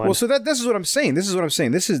first one. Well, so this is what I'm saying. This is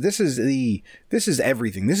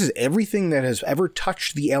everything. This is everything that has ever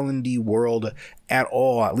touched the L&D world at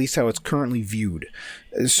all, at least how it's currently viewed.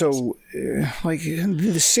 So,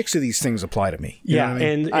 the 6 of these things apply to me. You know what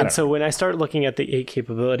I mean? And so when I start looking at the 8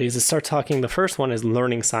 capabilities, it starts talking. The first one is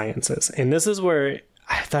learning sciences, and this is where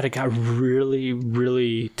I thought it got really,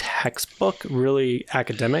 really textbook, really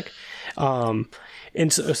academic.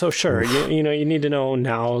 And so sure, you need to know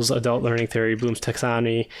Knowles' adult learning theory, Bloom's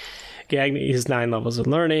taxonomy, Gagne's 9 levels of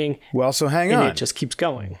learning. Well, so hang on. And it just keeps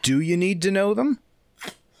going. Do you need to know them?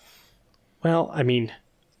 Well, I mean...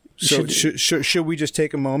 So should we just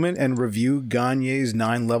take a moment and review Gagne's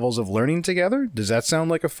 9 levels of learning together? Does that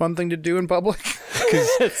sound like a fun thing to do in public?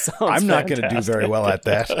 Because I'm not going to do very well at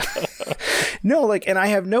that. No, and I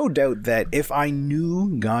have no doubt that if I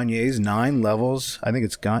knew Gagne's 9 levels, I think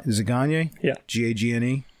is it Gagne? Yeah.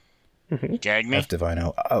 Gagne? Gagne? If I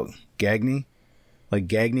know. Oh, Gagne? Like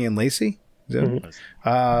Gagne and Lacey? Is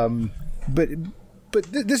that But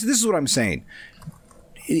this is what I'm saying.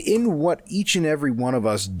 In what each and every one of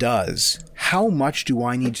us does, how much do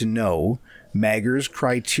I need to know Mager's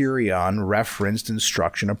criterion referenced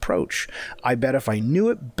instruction approach? I bet if I knew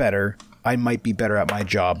it better, I might be better at my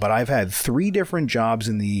job. But I've had 3 different jobs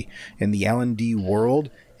in the L&D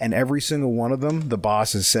world, and every single one of them, the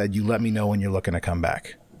boss has said, "You let me know when you're looking to come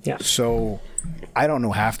back." Yeah. So I don't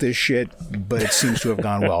know half this shit, but it seems to have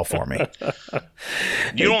gone well for me.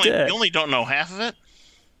 You only don't know half of it?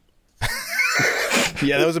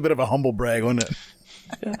 Yeah, that was a bit of a humble brag, wasn't it?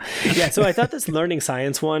 Yeah, so I thought this learning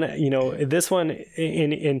science one, this one,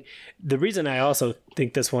 in the reason I also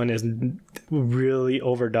think this one is really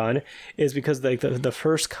overdone is because the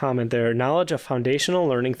first comment there, knowledge of foundational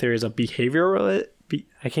learning theories of behavioral, I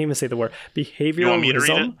can't even say the word, behavioralism. You want me to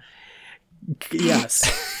read it? Yes.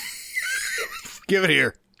 Give it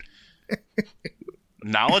here.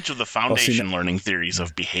 Knowledge of the foundation learning theories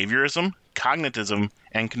of behaviorism, cognitivism,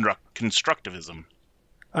 and constructivism.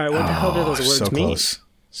 All right, what the hell do those words mean?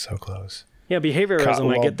 So close. Yeah,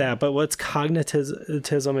 behavioralism, I get that, but what's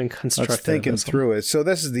cognitivism and constructivism? Let's thinking through it. So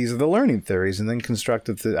these are the learning theories, and then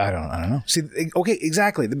constructive. I don't know. See, okay,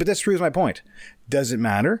 exactly. But that's proves my point. Does it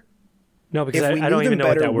matter? No, because I don't even know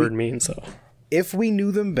what that word means. So if we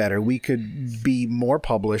knew them better, we could be more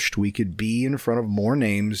published. We could be in front of more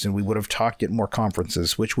names, and we would have talked at more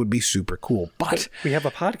conferences, which would be super cool. But we have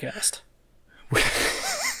a podcast.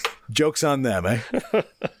 Joke's on them, eh?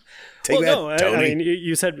 I mean,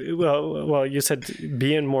 you said you said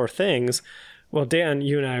be in more things. Well, Dan,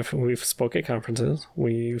 you and we've spoke at conferences.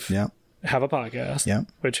 We've have a podcast. Yeah,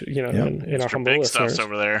 which in our humble big listeners. Stuff's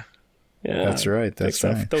over there. Yeah, that's right. That's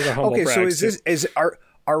right. Those are humble brags. So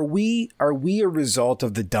are we a result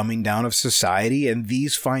of the dumbing down of society, and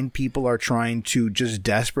these fine people are trying to just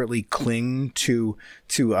desperately cling to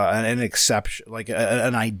an exception, like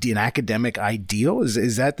an academic ideal?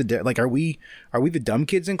 Is that are we the dumb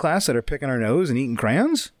kids in class that are picking our nose and eating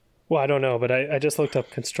crayons? Well, I don't know, but I just looked up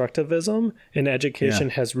constructivism, and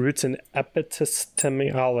education has roots in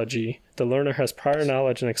epistemology. The learner has prior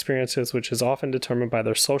knowledge and experiences, which is often determined by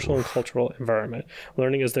their social and cultural environment.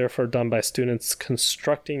 Learning is therefore done by students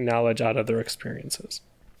constructing knowledge out of their experiences.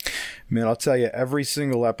 Man, I'll tell you, every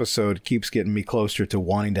single episode keeps getting me closer to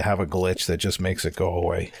wanting to have a glitch that just makes it go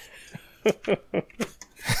away.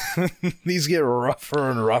 These get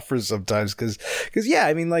rougher and rougher sometimes because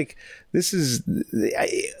I mean, this is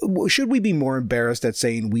should we be more embarrassed at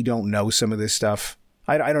saying we don't know some of this stuff?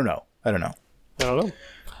 I don't know.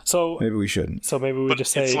 So maybe we shouldn't. So maybe we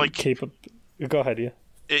just say go ahead. Yeah.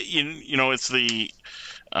 It's the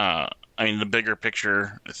I mean, the bigger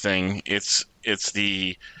picture thing. It's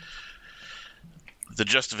the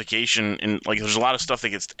justification, and there's a lot of stuff that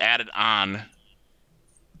gets added on.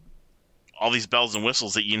 All these bells and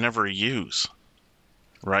whistles that you never use,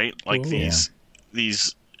 right? The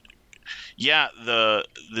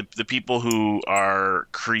people who are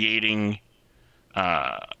creating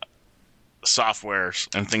softwares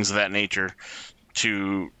and things of that nature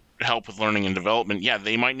to help with learning and development, yeah,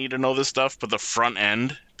 they might need to know this stuff, but the front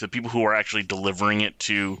end, the people who are actually delivering it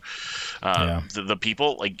to the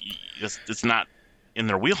people, like it's not in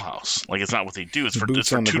their wheelhouse. Like it's not what they do. It's for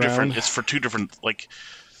two different. It's for two different. Like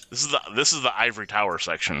this is the ivory tower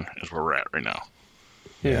section is where we're at right now.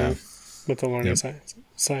 Yeah, with the learning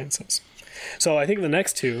sciences. So I think the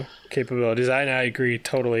next two capabilities, I agree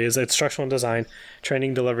totally, is instructional design,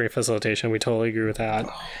 training, delivery, and facilitation. We totally agree with that.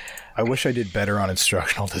 I wish I did better on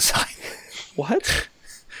instructional design. What?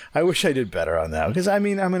 I wish I did better on that because I'm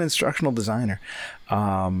an instructional designer,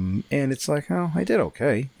 and it's like, oh, I did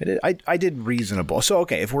okay. I did reasonable. So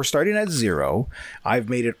okay, if we're starting at 0, I've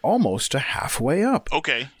made it almost a halfway up.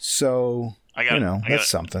 Okay. So that's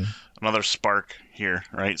something. Another spark here,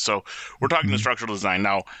 right? So we're talking instructional design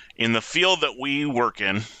now. In the field that we work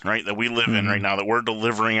in, right, that we live in right now, that we're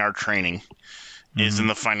delivering our training, is in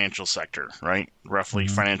the financial sector, right? Roughly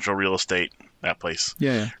financial real estate. That place,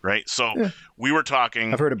 right. So we were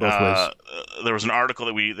talking. I've heard it both ways. There was an article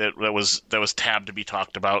that was tabbed to be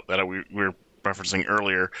talked about that we were referencing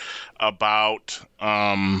earlier about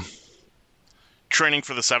training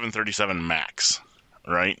for the 737 MAX,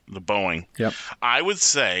 right? The Boeing. Yep. I would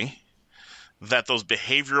say that those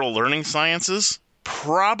behavioral learning sciences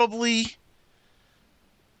probably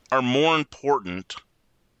are more important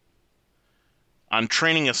on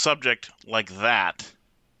training a subject like that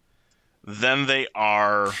than they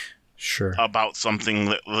are about something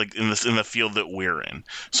that, like in the field that we're in.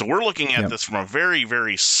 So we're looking at this from a very,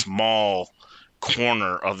 very small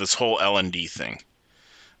corner of this whole L&D thing.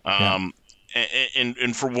 And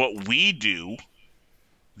for what we do,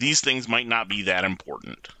 these things might not be that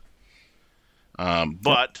important.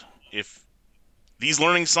 But if these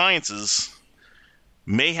learning sciences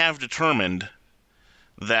may have determined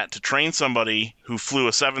that to train somebody who flew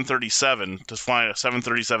a 737 to fly a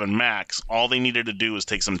 737 MAX, all they needed to do was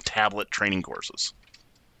take some tablet training courses.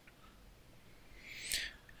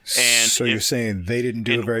 And so you're saying they didn't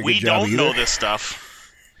do a very good job either? We don't know this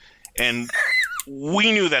stuff, and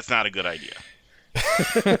we knew that's not a good idea.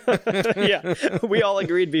 Yeah, we all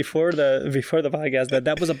agreed before the podcast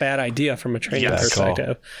that was a bad idea from a training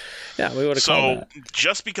perspective. Yeah, we would have called that. So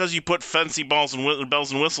just because you put fancy bells and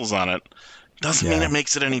whistles on it doesn't mean it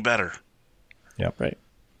makes it any better. Yep. Right.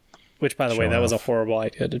 Which, by the way, that was a horrible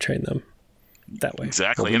idea to train them that way.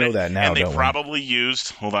 Exactly. But we know that now, and they don't probably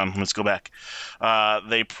used... Hold on, let's go back.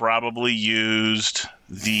 They probably used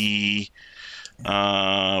the...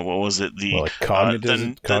 what was it? The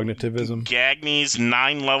cognitivism? Gagne's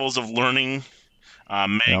 9 levels of learning,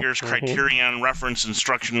 Mager's criterion reference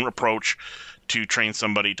instruction approach to train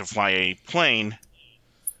somebody to fly a plane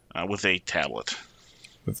with a tablet.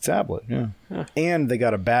 With a tablet, yeah. And they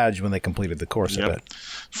got a badge when they completed the course, I bet.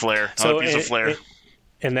 Flare. So piece of flare.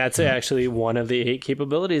 And that's actually one of the 8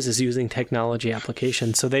 capabilities is using technology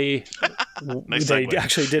application. So they they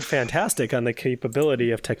actually did fantastic on the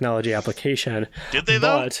capability of technology application. Did they,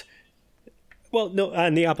 though? Well, no,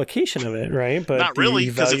 on the application of it, right? But not really,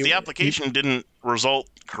 because if the application didn't result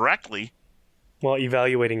correctly... Well,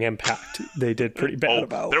 evaluating impact, they did pretty bad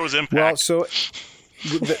about. There was impact. Well,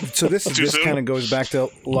 so this kind of goes back to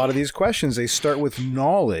a lot of these questions. They start with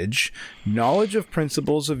knowledge of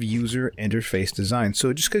principles of user interface design.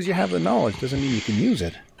 So just because you have the knowledge doesn't mean you can use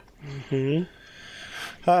it. Mm-hmm.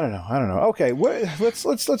 I don't know. Okay,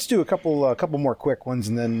 let's do a couple more quick ones,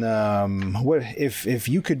 and then what if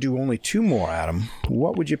you could do only 2 more, Adam?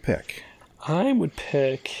 What would you pick? I would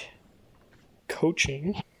pick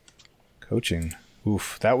coaching. Coaching.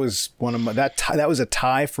 Oof, that was one of my that was a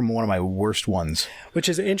tie from one of my worst ones. Which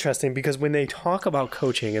is interesting because when they talk about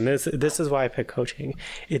coaching, and this is why I pick coaching,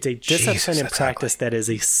 it's a discipline and practice that is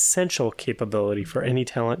essential capability for any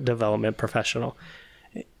talent development professional.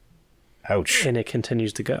 Ouch. And it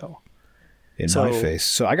continues to go. In my face.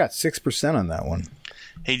 So I got 6% on that one.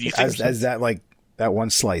 Hey, do you think as that like that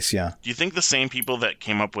one slice, yeah. Do you think the same people that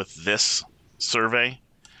came up with this survey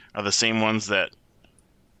are the same ones that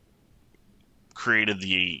created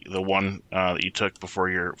the one that you took for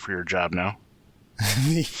your job now?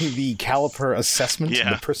 the caliper assessment,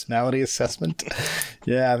 the personality assessment.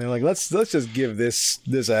 Yeah, I mean, like let's just give this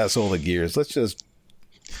asshole the gears. Let's just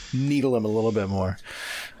needle him a little bit more.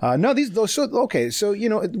 No, those. So okay, so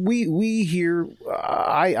we here.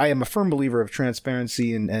 I am a firm believer of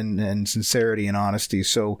transparency and sincerity and honesty.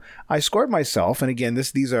 So I scored myself, and again,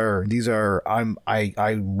 these are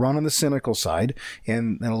I run on the cynical side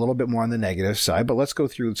and a little bit more on the negative side. But let's go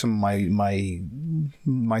through some of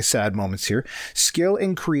my sad moments here. Skill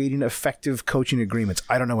in creating effective coaching agreements.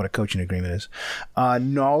 I don't know what a coaching agreement is.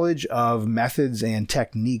 Knowledge of methods and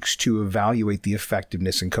techniques to evaluate the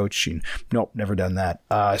effectiveness in coaching. Nope, never done that.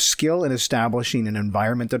 Skill in establishing an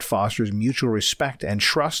environment that fosters mutual respect and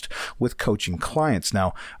trust with coaching clients.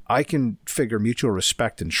 Now, I can figure mutual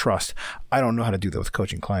respect and trust. I don't know how to do that with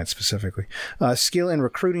coaching clients specifically. Skill in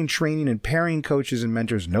recruiting, training, and pairing coaches and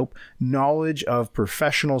mentors. Nope. Knowledge of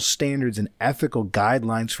professional standards and ethical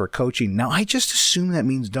guidelines for coaching. Now, I just assume that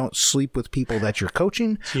means don't sleep with people that you're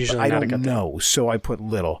coaching. I don't know, so I put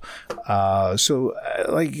little. I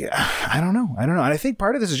don't know. And I think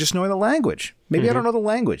part of this is just knowing the language. Maybe I don't know the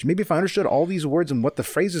language. Maybe if I understood all these words and what the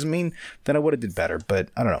phrases mean, then I would have did better. But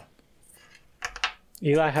I don't know.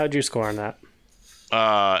 Eli, how'd you score on that?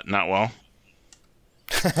 Not well.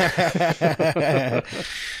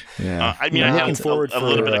 Yeah. I mean, I had a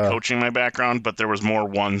little bit of coaching in my background, but there was more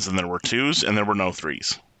ones than there were twos, and there were no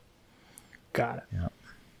threes. Got it. Yeah.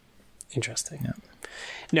 Interesting. Yeah.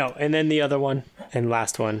 No, and then the other one and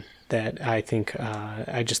last one that I think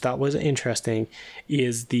I just thought was interesting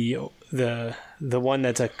is the one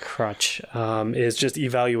that's a crutch is just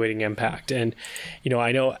evaluating impact. And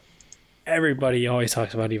I know everybody always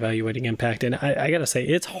talks about evaluating impact, and I gotta say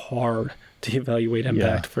it's hard to evaluate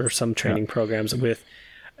impact for some training programs with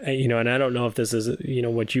and I don't know if this is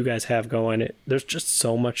what you guys have going. There's just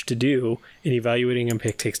so much to do, and evaluating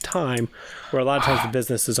impact takes time, where a lot of times the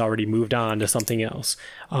business has already moved on to something else.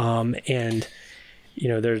 And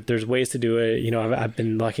there's ways to do it. I've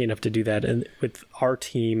been lucky enough to do that with our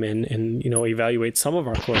team and evaluate some of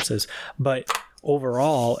our courses, but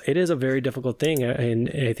overall it is a very difficult thing. And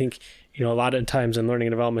I think a lot of times in learning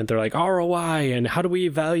and development, they're like ROI and how do we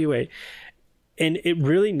evaluate? And it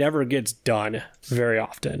really never gets done very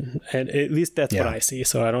often. And at least that's what I see.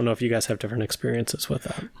 So I don't know if you guys have different experiences with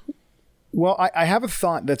that. Well, I have a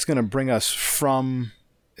thought that's going to bring us from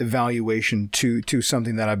evaluation to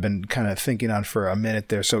something that I've been kind of thinking on for a minute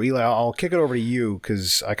there. So Eli, I'll kick it over to you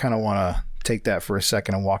because I kind of want to take that for a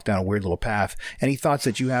second and walk down a weird little path. Any thoughts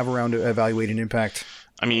that you have around evaluating impact?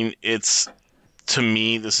 I mean, to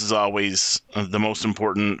me, this is always the most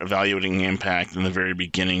important. Evaluating impact in the very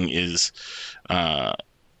beginning is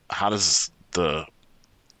how does the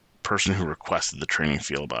person who requested the training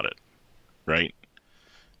feel about it, right?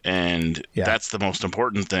 And that's the most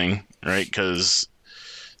important thing, right? Because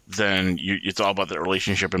then it's all about the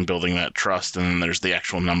relationship and building that trust, and then there's the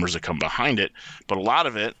actual numbers that come behind it. But a lot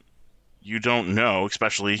of it you don't know,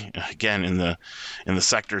 especially again in the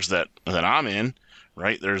sectors that I'm in,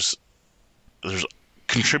 right? There's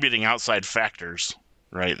contributing outside factors,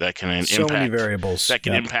 right? That can impact many variables that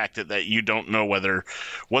can impact it, that you don't know whether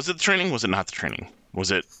was it the training, was it not the training,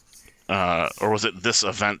 was it or was it this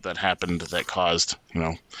event that happened that caused,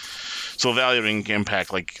 So evaluating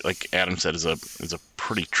impact, like Adam said, is a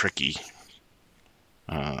pretty tricky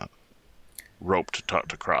rope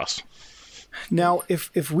to cross. Now,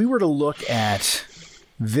 if we were to look at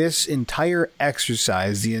this entire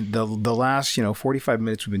exercise, the last 45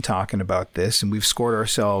 minutes we've been talking about this, and we've scored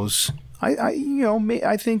ourselves,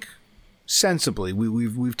 I think sensibly.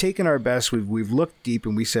 We've taken our best. We've looked deep,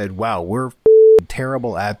 and we said, wow, we're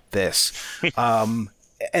terrible at this.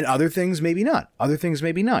 And other things maybe not.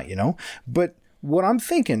 But what I'm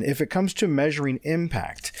thinking, if it comes to measuring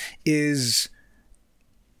impact, is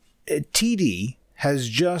TD has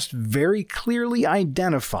just very clearly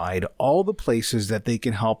identified all the places that they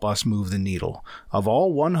can help us move the needle of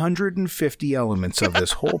all 150 elements of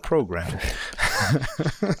this whole program.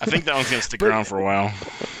 I think that one's going to stick around for a while.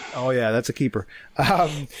 Oh yeah, that's a keeper.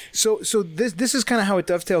 So this is kind of how it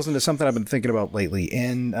dovetails into something I've been thinking about lately,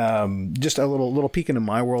 and just a little peek into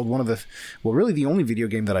my world. Really the only video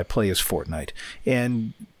game that I play is Fortnite,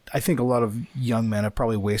 and I think a lot of young men have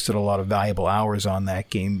probably wasted a lot of valuable hours on that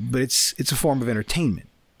game, but it's a form of entertainment.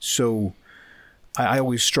 So I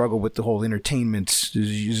always struggle with the whole entertainment,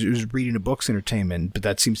 is reading a book's entertainment, but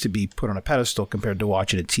that seems to be put on a pedestal compared to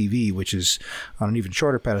watching a TV, which is on an even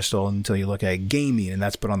shorter pedestal until you look at gaming, and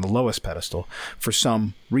that's put on the lowest pedestal for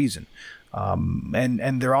some reason.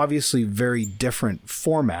 And they're obviously very different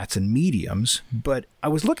formats and mediums, but I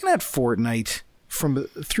was looking at Fortnite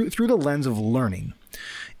through the lens of learning.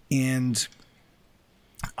 And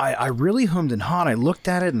I really hummed and hawed. I looked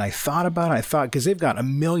at it and I thought about it. Because they've got a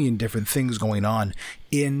million different things going on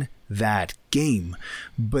in that game.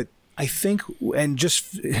 But I think, and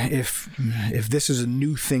just if this is a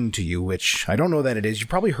new thing to you, which I don't know that it is, you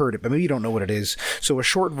probably heard it, but maybe you don't know what it is. So a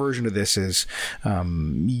short version of this is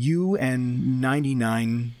you and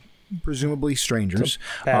 99 presumably strangers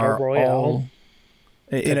are all...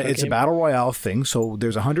 It's a battle royale thing. So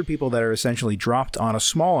there's 100 people that are essentially dropped on a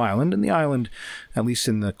small island, and the island, at least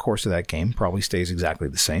in the course of that game, probably stays exactly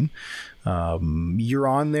the same. You're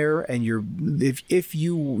on there, and if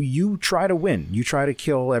you try to win, you try to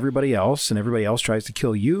kill everybody else, and everybody else tries to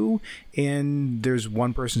kill you, and there's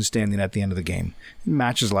one person standing at the end of the game.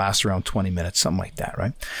 Matches last around 20 minutes, something like that,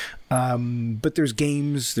 right? But there's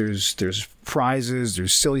games, there's prizes,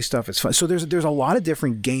 there's silly stuff. It's fun. So there's a lot of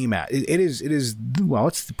different game it is well,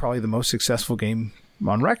 it's probably the most successful game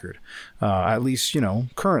on record, at least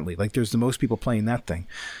currently. Like there's the most people playing that thing.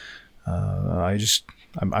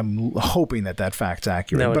 I'm hoping that fact's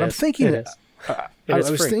accurate. No, but I'm thinking, I was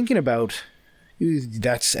free. thinking about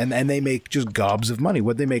that's and they make just gobs of money.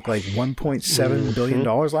 What they make like $1.7 billion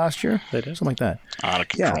last year, something like that. Out of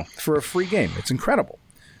control. Yeah, for a free game, it's incredible.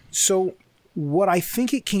 So what I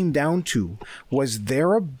think it came down to was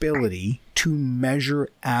their ability to measure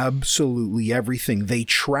absolutely everything. They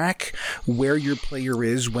track where your player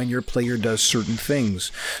is when your player does certain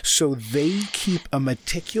things. So they keep a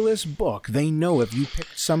meticulous book. They know if you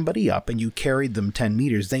picked somebody up and you carried them 10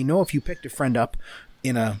 meters, they know if you picked a friend up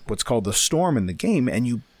in what's called the storm in the game and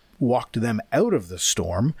you walked them out of the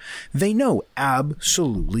storm, they know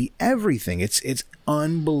absolutely everything. It's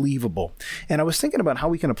unbelievable. And I was thinking about how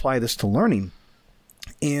we can apply this to learning.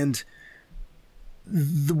 And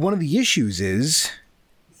one of the issues is,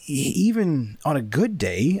 even on a good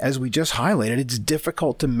day, as we just highlighted, it's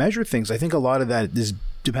difficult to measure things. I think a lot of that is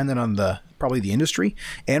dependent on probably the industry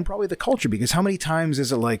and probably the culture, because how many times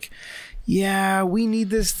is it like, yeah, we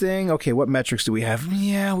need this thing. Okay, what metrics do we have?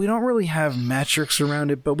 Yeah, we don't really have metrics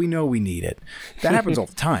around it, but we know we need it. That happens all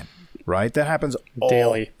the time, right? That happens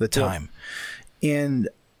all the time. Yep. And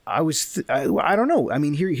I don't know. I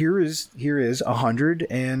mean, here is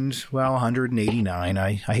 189.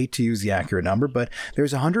 I hate to use the accurate number, but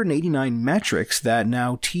there's 189 metrics that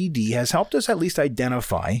now TD has helped us at least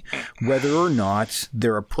identify whether or not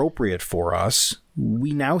they're appropriate for us.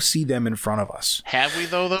 We now see them in front of us. Have we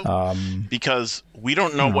though? Because we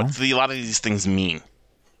don't know what a lot of these things mean.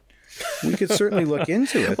 We could certainly look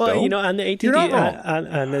into it. Well, though. on the ATD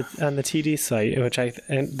on the TD site, which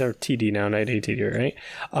and they're TD now, not ATD, right?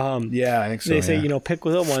 Yeah, I think so. They say pick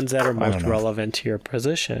the ones that are most relevant to your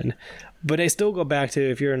position. But I still go back to,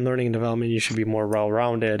 if you're in learning and development, you should be more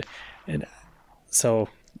well-rounded. And so,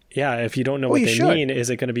 yeah, if you don't know what they mean, is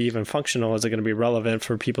it going to be even functional? Is it going to be relevant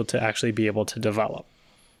for people to actually be able to develop?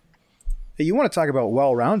 You want to talk about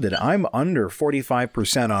well-rounded? I'm under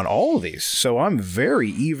 45% on all of these, so I'm very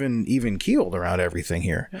even keeled around everything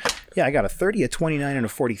here. Yeah, I got a 30, a 29, and a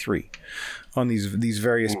 43 on these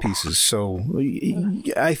various pieces. So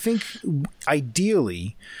I think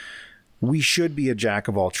ideally we should be a jack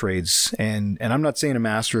of all trades, and I'm not saying a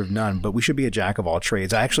master of none, but we should be a jack of all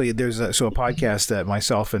trades. Actually, there's a podcast that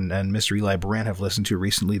myself and Mr. Eli Brandt have listened to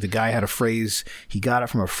recently. The guy had a phrase. He got it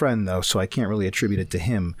from a friend, though, so I can't really attribute it to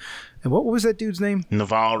him. And what was that dude's name?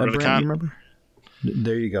 Naval Ravikant. Remember?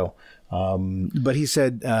 There you go. But he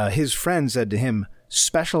said his friend said to him,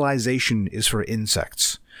 "Specialization is for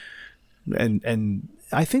insects," and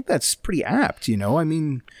I think that's pretty apt. I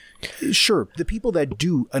mean, sure, the people that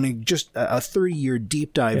do just a 30-year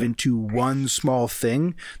deep dive into one small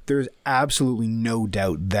thing, there's absolutely no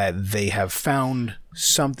doubt that they have found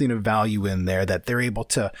something of value in there that they're able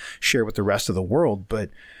to share with the rest of the world. But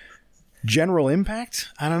general impact,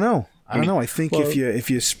 I don't know. I think if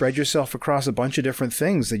you spread yourself across a bunch of different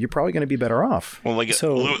things, that you're probably going to be better off. Well, like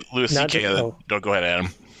Louis C.K. Don't go ahead, Adam.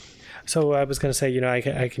 So I was going to say,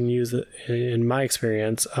 I can use it in my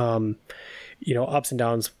experience, ups and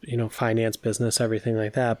downs, finance, business, everything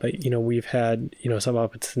like that. But, we've had, some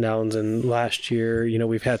ups and downs, and last year,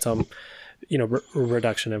 we've had some,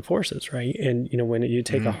 reduction in forces, right? And, when you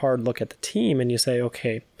take a hard look at the team and you say,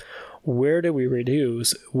 okay, where do we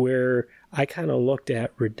reduce? Where I kind of looked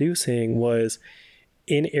at reducing was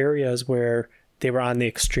in areas where they were on the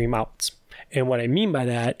extreme outs. And what I mean by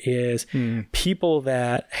that is people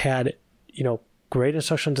that had, great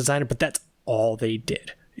instructional designer, but that's all they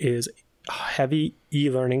did is heavy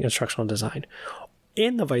e-learning instructional design.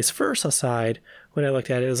 In the vice versa side, when I looked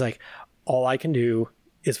at it, it was like, all I can do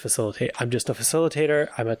is facilitate. I'm just a facilitator.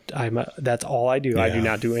 That's all I do. Yeah. I do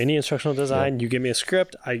not do any instructional design. Yep. You give me a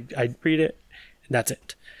script, I read it, and that's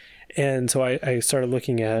it. And so I started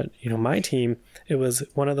looking at, my team. It was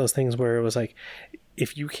one of those things where it was like,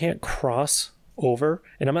 if you can't cross over.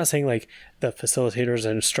 And I'm not saying like the facilitators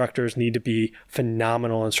and instructors need to be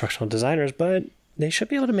phenomenal instructional designers, but they should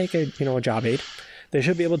be able to make a job aid. They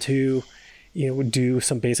should be able to, do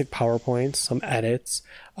some basic PowerPoints, some edits,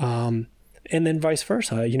 and then vice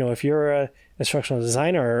versa. If you're a instructional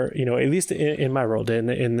designer, at least in my world,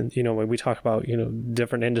 in when we talk about,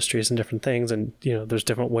 different industries and different things, and, there's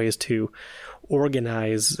different ways to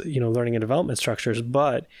organize, learning and development structures.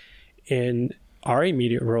 But in our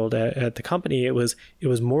immediate world at the company, it was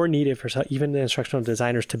more needed for even the instructional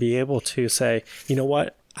designers to be able to say, you know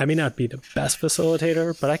what, I may not be the best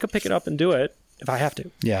facilitator, but I could pick it up and do it if I have to.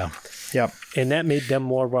 Yeah. Yep. And that made them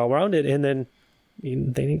more well-rounded, and then they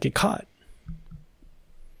didn't get caught.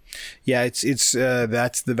 Yeah, it's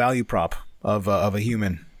that's the value prop of a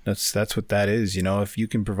human. That's what that is. If you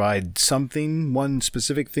can provide something, one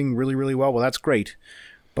specific thing really, really well, that's great.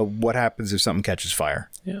 But what happens if something catches fire?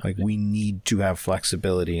 Yeah. Like, we need to have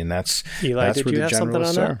flexibility, and that's Eli, that's did where you the have something on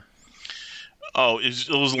generalists that? are. Oh, it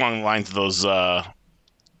was along the lines of those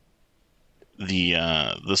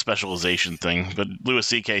the specialization thing. But Louis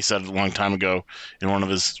C.K. said a long time ago in one of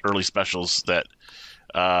his early specials that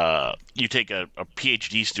you take a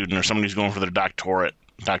PhD student or somebody who's going for their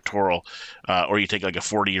doctoral, or you take like a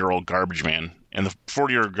 40-year-old garbage man, and the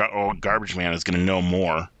 40-year-old garbage man is going to know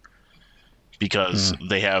more because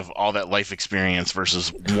they have all that life experience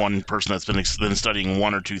versus one person that's been studying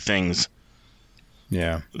one or two things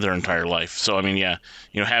their entire life. So, I mean,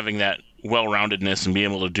 having that well-roundedness and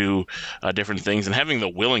being able to do different things and having the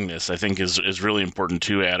willingness, I think, is really important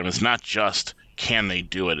too, Adam. It's not just can they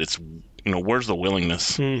do it. It's, where's the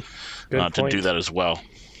willingness to do that as well.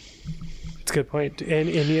 It's a good point.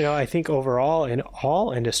 And I think overall in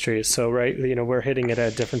all industries, so, right, we're hitting it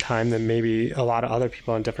at a different time than maybe a lot of other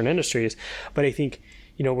people in different industries. But I think,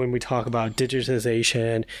 when we talk about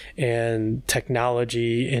digitization and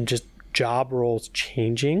technology and just job roles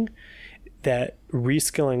changing, that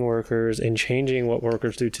reskilling workers and changing what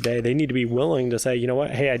workers do today, they need to be willing to say, you know what,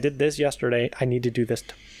 hey, I did this yesterday, I need to do this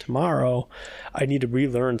tomorrow, I need to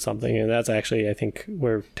relearn something. And that's actually, I think,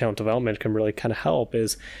 where talent development can really kind of help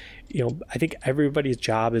is, I think everybody's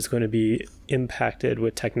job is going to be impacted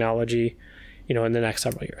with technology, in the next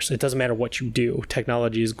several years. It doesn't matter what you do.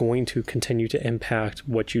 Technology is going to continue to impact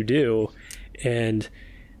what you do. And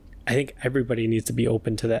I think everybody needs to be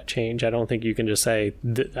open to that change. I don't think you can just say,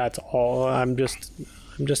 that's all, I'm just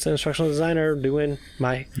an instructional designer doing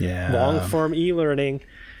my long form e-learning.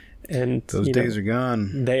 And those days are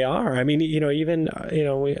gone. They are. I mean, even,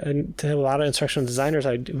 to a lot of instructional designers,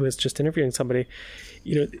 I was just interviewing somebody,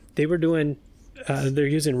 they were doing, they're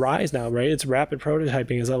using Rise now, right? It's rapid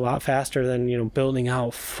prototyping is a lot faster than, building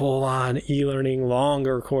out full on e-learning,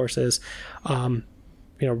 longer courses,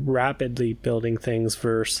 rapidly building things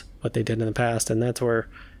versus what they did in the past. And that's where,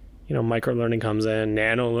 micro learning comes in,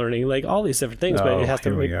 nano learning, like all these different things, but it has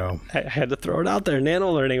to, I had to throw it out there,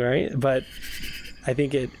 nano learning, right? But I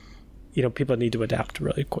think people need to adapt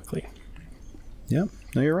really quickly. Yeah,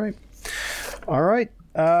 no, you're right. All right.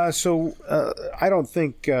 So I don't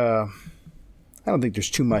think there's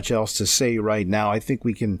too much else to say right now. I think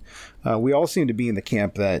we can. We all seem to be in the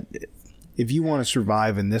camp that if you want to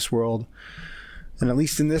survive in this world, and at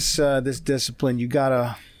least in this discipline, you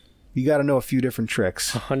gotta know a few different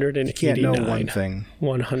tricks. 189. You can't know one thing.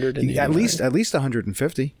 189. At least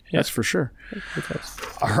 150. Yeah. That's for sure.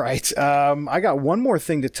 All right. I got one more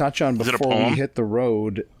thing to touch on before we hit the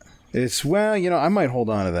road. It's, I might hold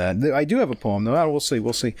on to that. I do have a poem, though. We'll see.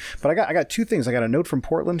 But I got two things. I got a note from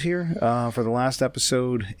Portland here for the last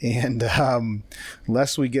episode, and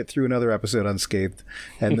lest we get through another episode unscathed,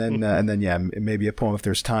 and then maybe a poem if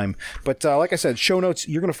there's time. But like I said, show notes.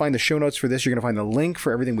 You're going to find the show notes for this. You're going to find the link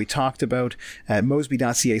for everything we talked about at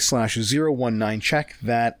mosby.ca/019. Check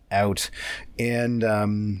that out. And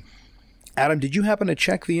Adam, did you happen to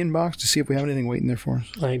check the inbox to see if we have anything waiting there for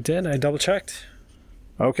us? I did. I double checked.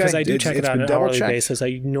 Okay. Because I do check it on an hourly basis.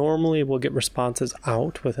 I normally will get responses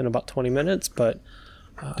out within about 20 minutes, but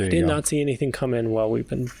I did not see anything come in while we've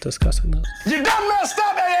been discussing this. You done messed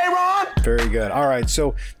up, Aaron! Very good. All right.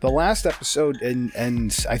 So the last episode,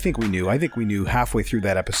 and I think we knew halfway through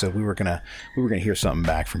that episode we were gonna hear something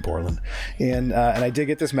back from Portland, and I did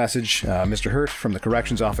get this message, Mr. Hurt from the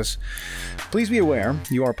corrections office. Please be aware,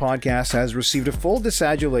 your podcast has received a full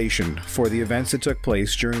disadulation for the events that took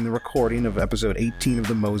place during the recording of episode 18 of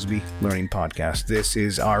the Mosby Learning Podcast. This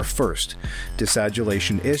is our first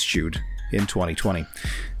disadulation issued in 2020.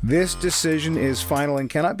 This decision is final and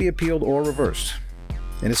cannot be appealed or reversed.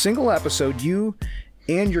 In a single episode, you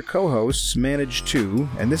and your co-hosts managed to,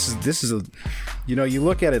 and this is a, you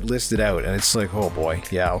look at it listed out, and it's like, oh boy,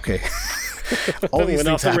 yeah, okay. All these things went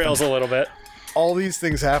off the rails a little bit. all these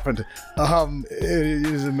things happened. It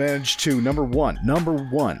is managed to number one,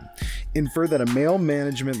 infer that a male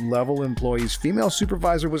management level employee's female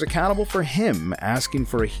supervisor was accountable for him asking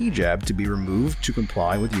for a hijab to be removed to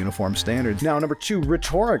comply with uniform standards. Now, number 2,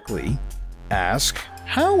 rhetorically ask,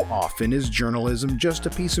 how often is journalism just a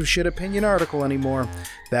piece of shit opinion article anymore?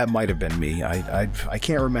 That might have been me. I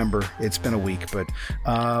can't remember. It's been a week, but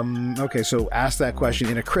okay, so ask that question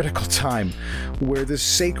in a critical time where this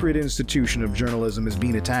sacred institution of journalism is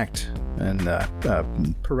being attacked. And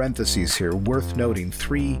parentheses here, worth noting,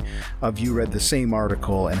 3 of you read the same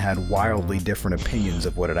article and had wildly different opinions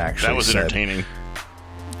of what it actually said. That was entertaining.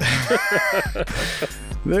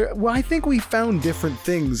 Well, I think we found different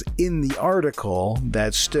things in the article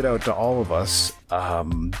that stood out to all of us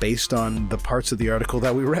based on the parts of the article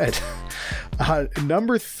that we read.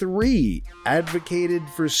 Number 3, advocated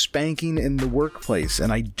for spanking in the workplace,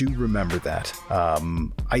 and I do remember that.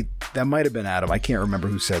 That might have been Adam. I can't remember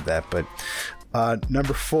who said that, but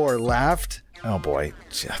number 4, laughed. Oh boy,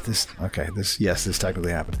 this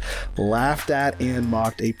technically happened. Laughed at and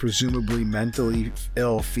mocked a presumably mentally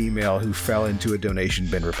ill female who fell into a donation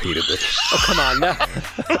bin repeatedly. Oh, come on now.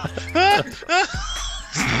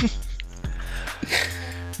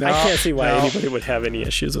 I can't see why anybody would have any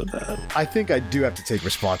issues with that. I think I do have to take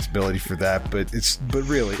responsibility for that, but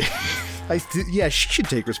really, she should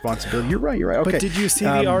take responsibility. You're right. Okay. But did you see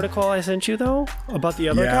the article I sent you though about the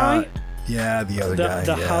other guy? Yeah, the other guy.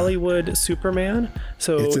 The Hollywood Superman.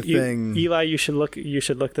 So it's a thing. Eli, you should look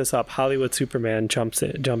this up. Hollywood Superman jumped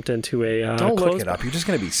into a. Don't look it up. You're just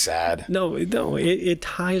gonna be sad. No, it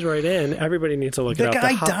ties right in. Everybody needs to look it up. The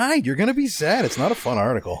guy died. You're gonna be sad. It's not a fun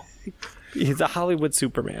article. He's a Hollywood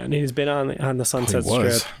Superman. He's been on the Sunset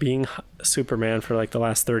Strip being Superman for like the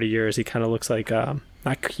last 30 years. He kind of looks like not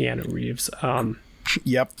Keanu Reeves.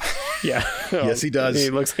 Yep. Yeah. Yes, he does. He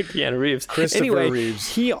looks like Keanu Reeves. Christopher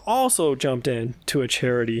Reeves. He also jumped in to a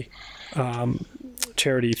charity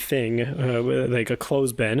thing, like a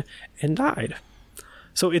clothes bin, and died.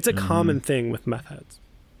 So it's a common thing with meth heads.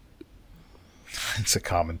 It's a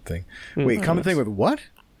common thing. Wait, common thing with what?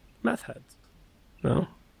 Meth heads. No?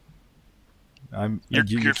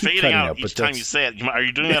 You're fading out each time you say it. Are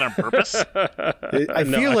you doing that on purpose? I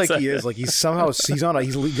feel like he is. Like he's got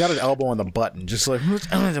an elbow on the button, just like.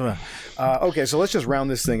 Okay, so let's just round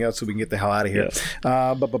this thing out so we can get the hell out of here. Yes.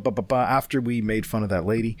 After we made fun of that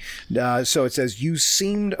lady, so it says you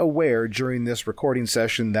seemed aware during this recording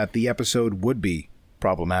session that the episode would be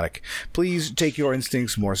problematic. Please take your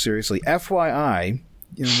instincts more seriously. FYI.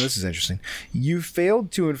 This is interesting. You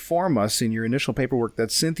failed to inform us in your initial paperwork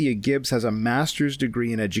that Cynthia Gibbs has a master's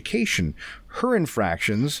degree in education. Her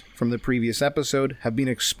infractions from the previous episode have been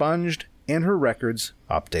expunged and her records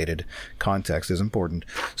updated. Context is important.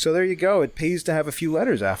 So there you go. It pays to have a few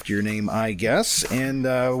letters after your name, I guess. And,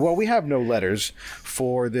 we have no letters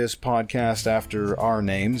for this podcast after our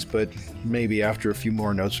names, but maybe after a few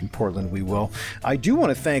more notes from Portland, we will. I do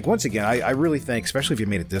want to thank, once again, I really thank, especially if you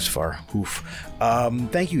made it this far.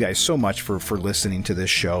 Thank you guys so much for listening to this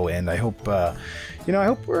show, and I hope... I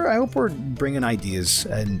hope we're bringing ideas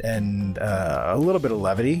and a little bit of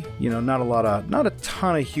levity. Not a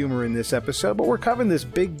ton of humor in this episode, but we're covering this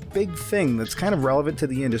big thing that's kind of relevant to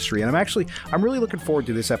the industry. And I'm really looking forward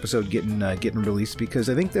to this episode getting released, because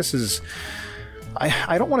I think this is.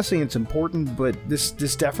 I don't want to say it's important, but this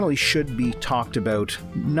definitely should be talked about.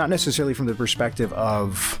 Not necessarily from the perspective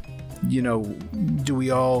of, do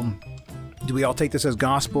we all take this as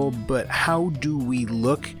gospel, but how do we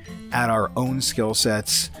look at our own skill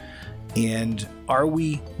sets, and are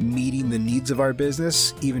we meeting the needs of our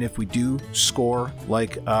business, even if we do score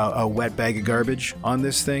like a wet bag of garbage on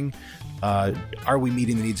this thing? Are we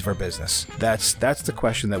meeting the needs of our business? That's the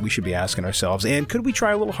question that we should be asking ourselves. And could we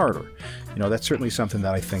try a little harder? That's certainly something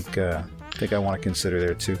that I think I want to consider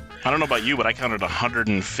there too. I don't know about you, but I counted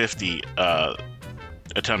 150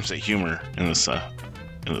 attempts at humor in this.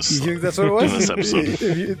 You think that's what it was? In this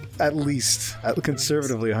episode. At least,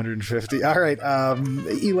 conservatively 150. All right,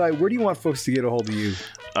 Eli, where do you want folks to get a hold of you?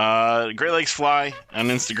 Great Lakes Fly on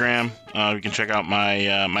Instagram. You can check out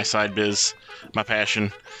my side biz, my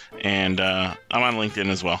passion, and I'm on LinkedIn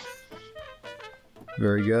as well.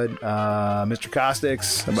 Very good. Mr.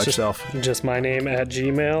 Caustics, how about yourself? Just my name at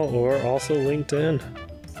Gmail, or also LinkedIn.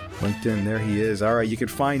 LinkedIn, there he is. All right, you can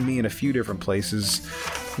find me in a few different places.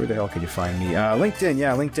 Where the hell can you find me? LinkedIn,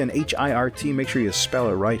 LinkedIn, HIRT. Make sure you spell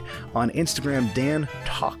it right. On Instagram, Dan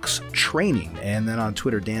Talks Training, and then on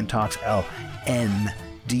Twitter, Dan Talks LND.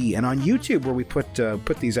 And on YouTube, where we put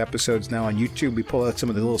these episodes now on YouTube, we pull out some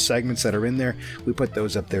of the little segments that are in there. We put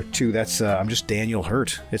those up there too. That's I'm just Daniel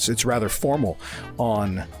Hurt. It's rather formal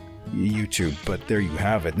on YouTube. But there you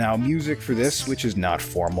have it. Now, music for this, which is not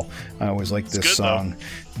formal. I always like this song.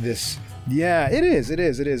 Yeah, it is.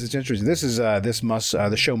 It's interesting. This is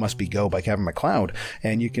The Show Must Be Go by Kevin MacLeod,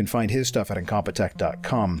 and you can find his stuff at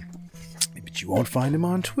Incompetech.com. But you won't find him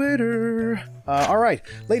on Twitter. All right,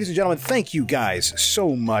 ladies and gentlemen, thank you guys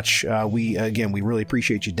so much. We really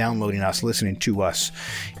appreciate you downloading us, listening to us,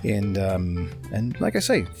 and like I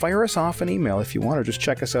say, fire us off an email if you want, or just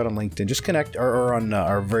check us out on LinkedIn. Just connect or on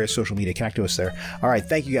our various social media. Connect to us there. All right,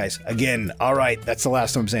 thank you guys again. All right, that's the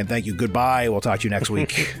last time I'm saying thank you. Goodbye. We'll talk to you next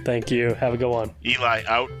week. Thank you. Have a good one. Eli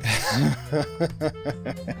out.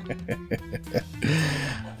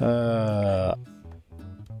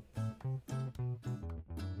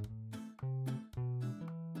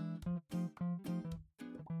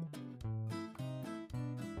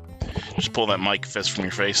 Just pull that mic fist from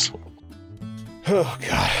your face. Oh,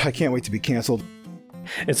 God. I can't wait to be canceled.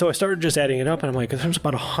 And so I started just adding it up, and I'm like, there's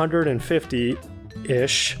about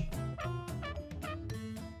 150-ish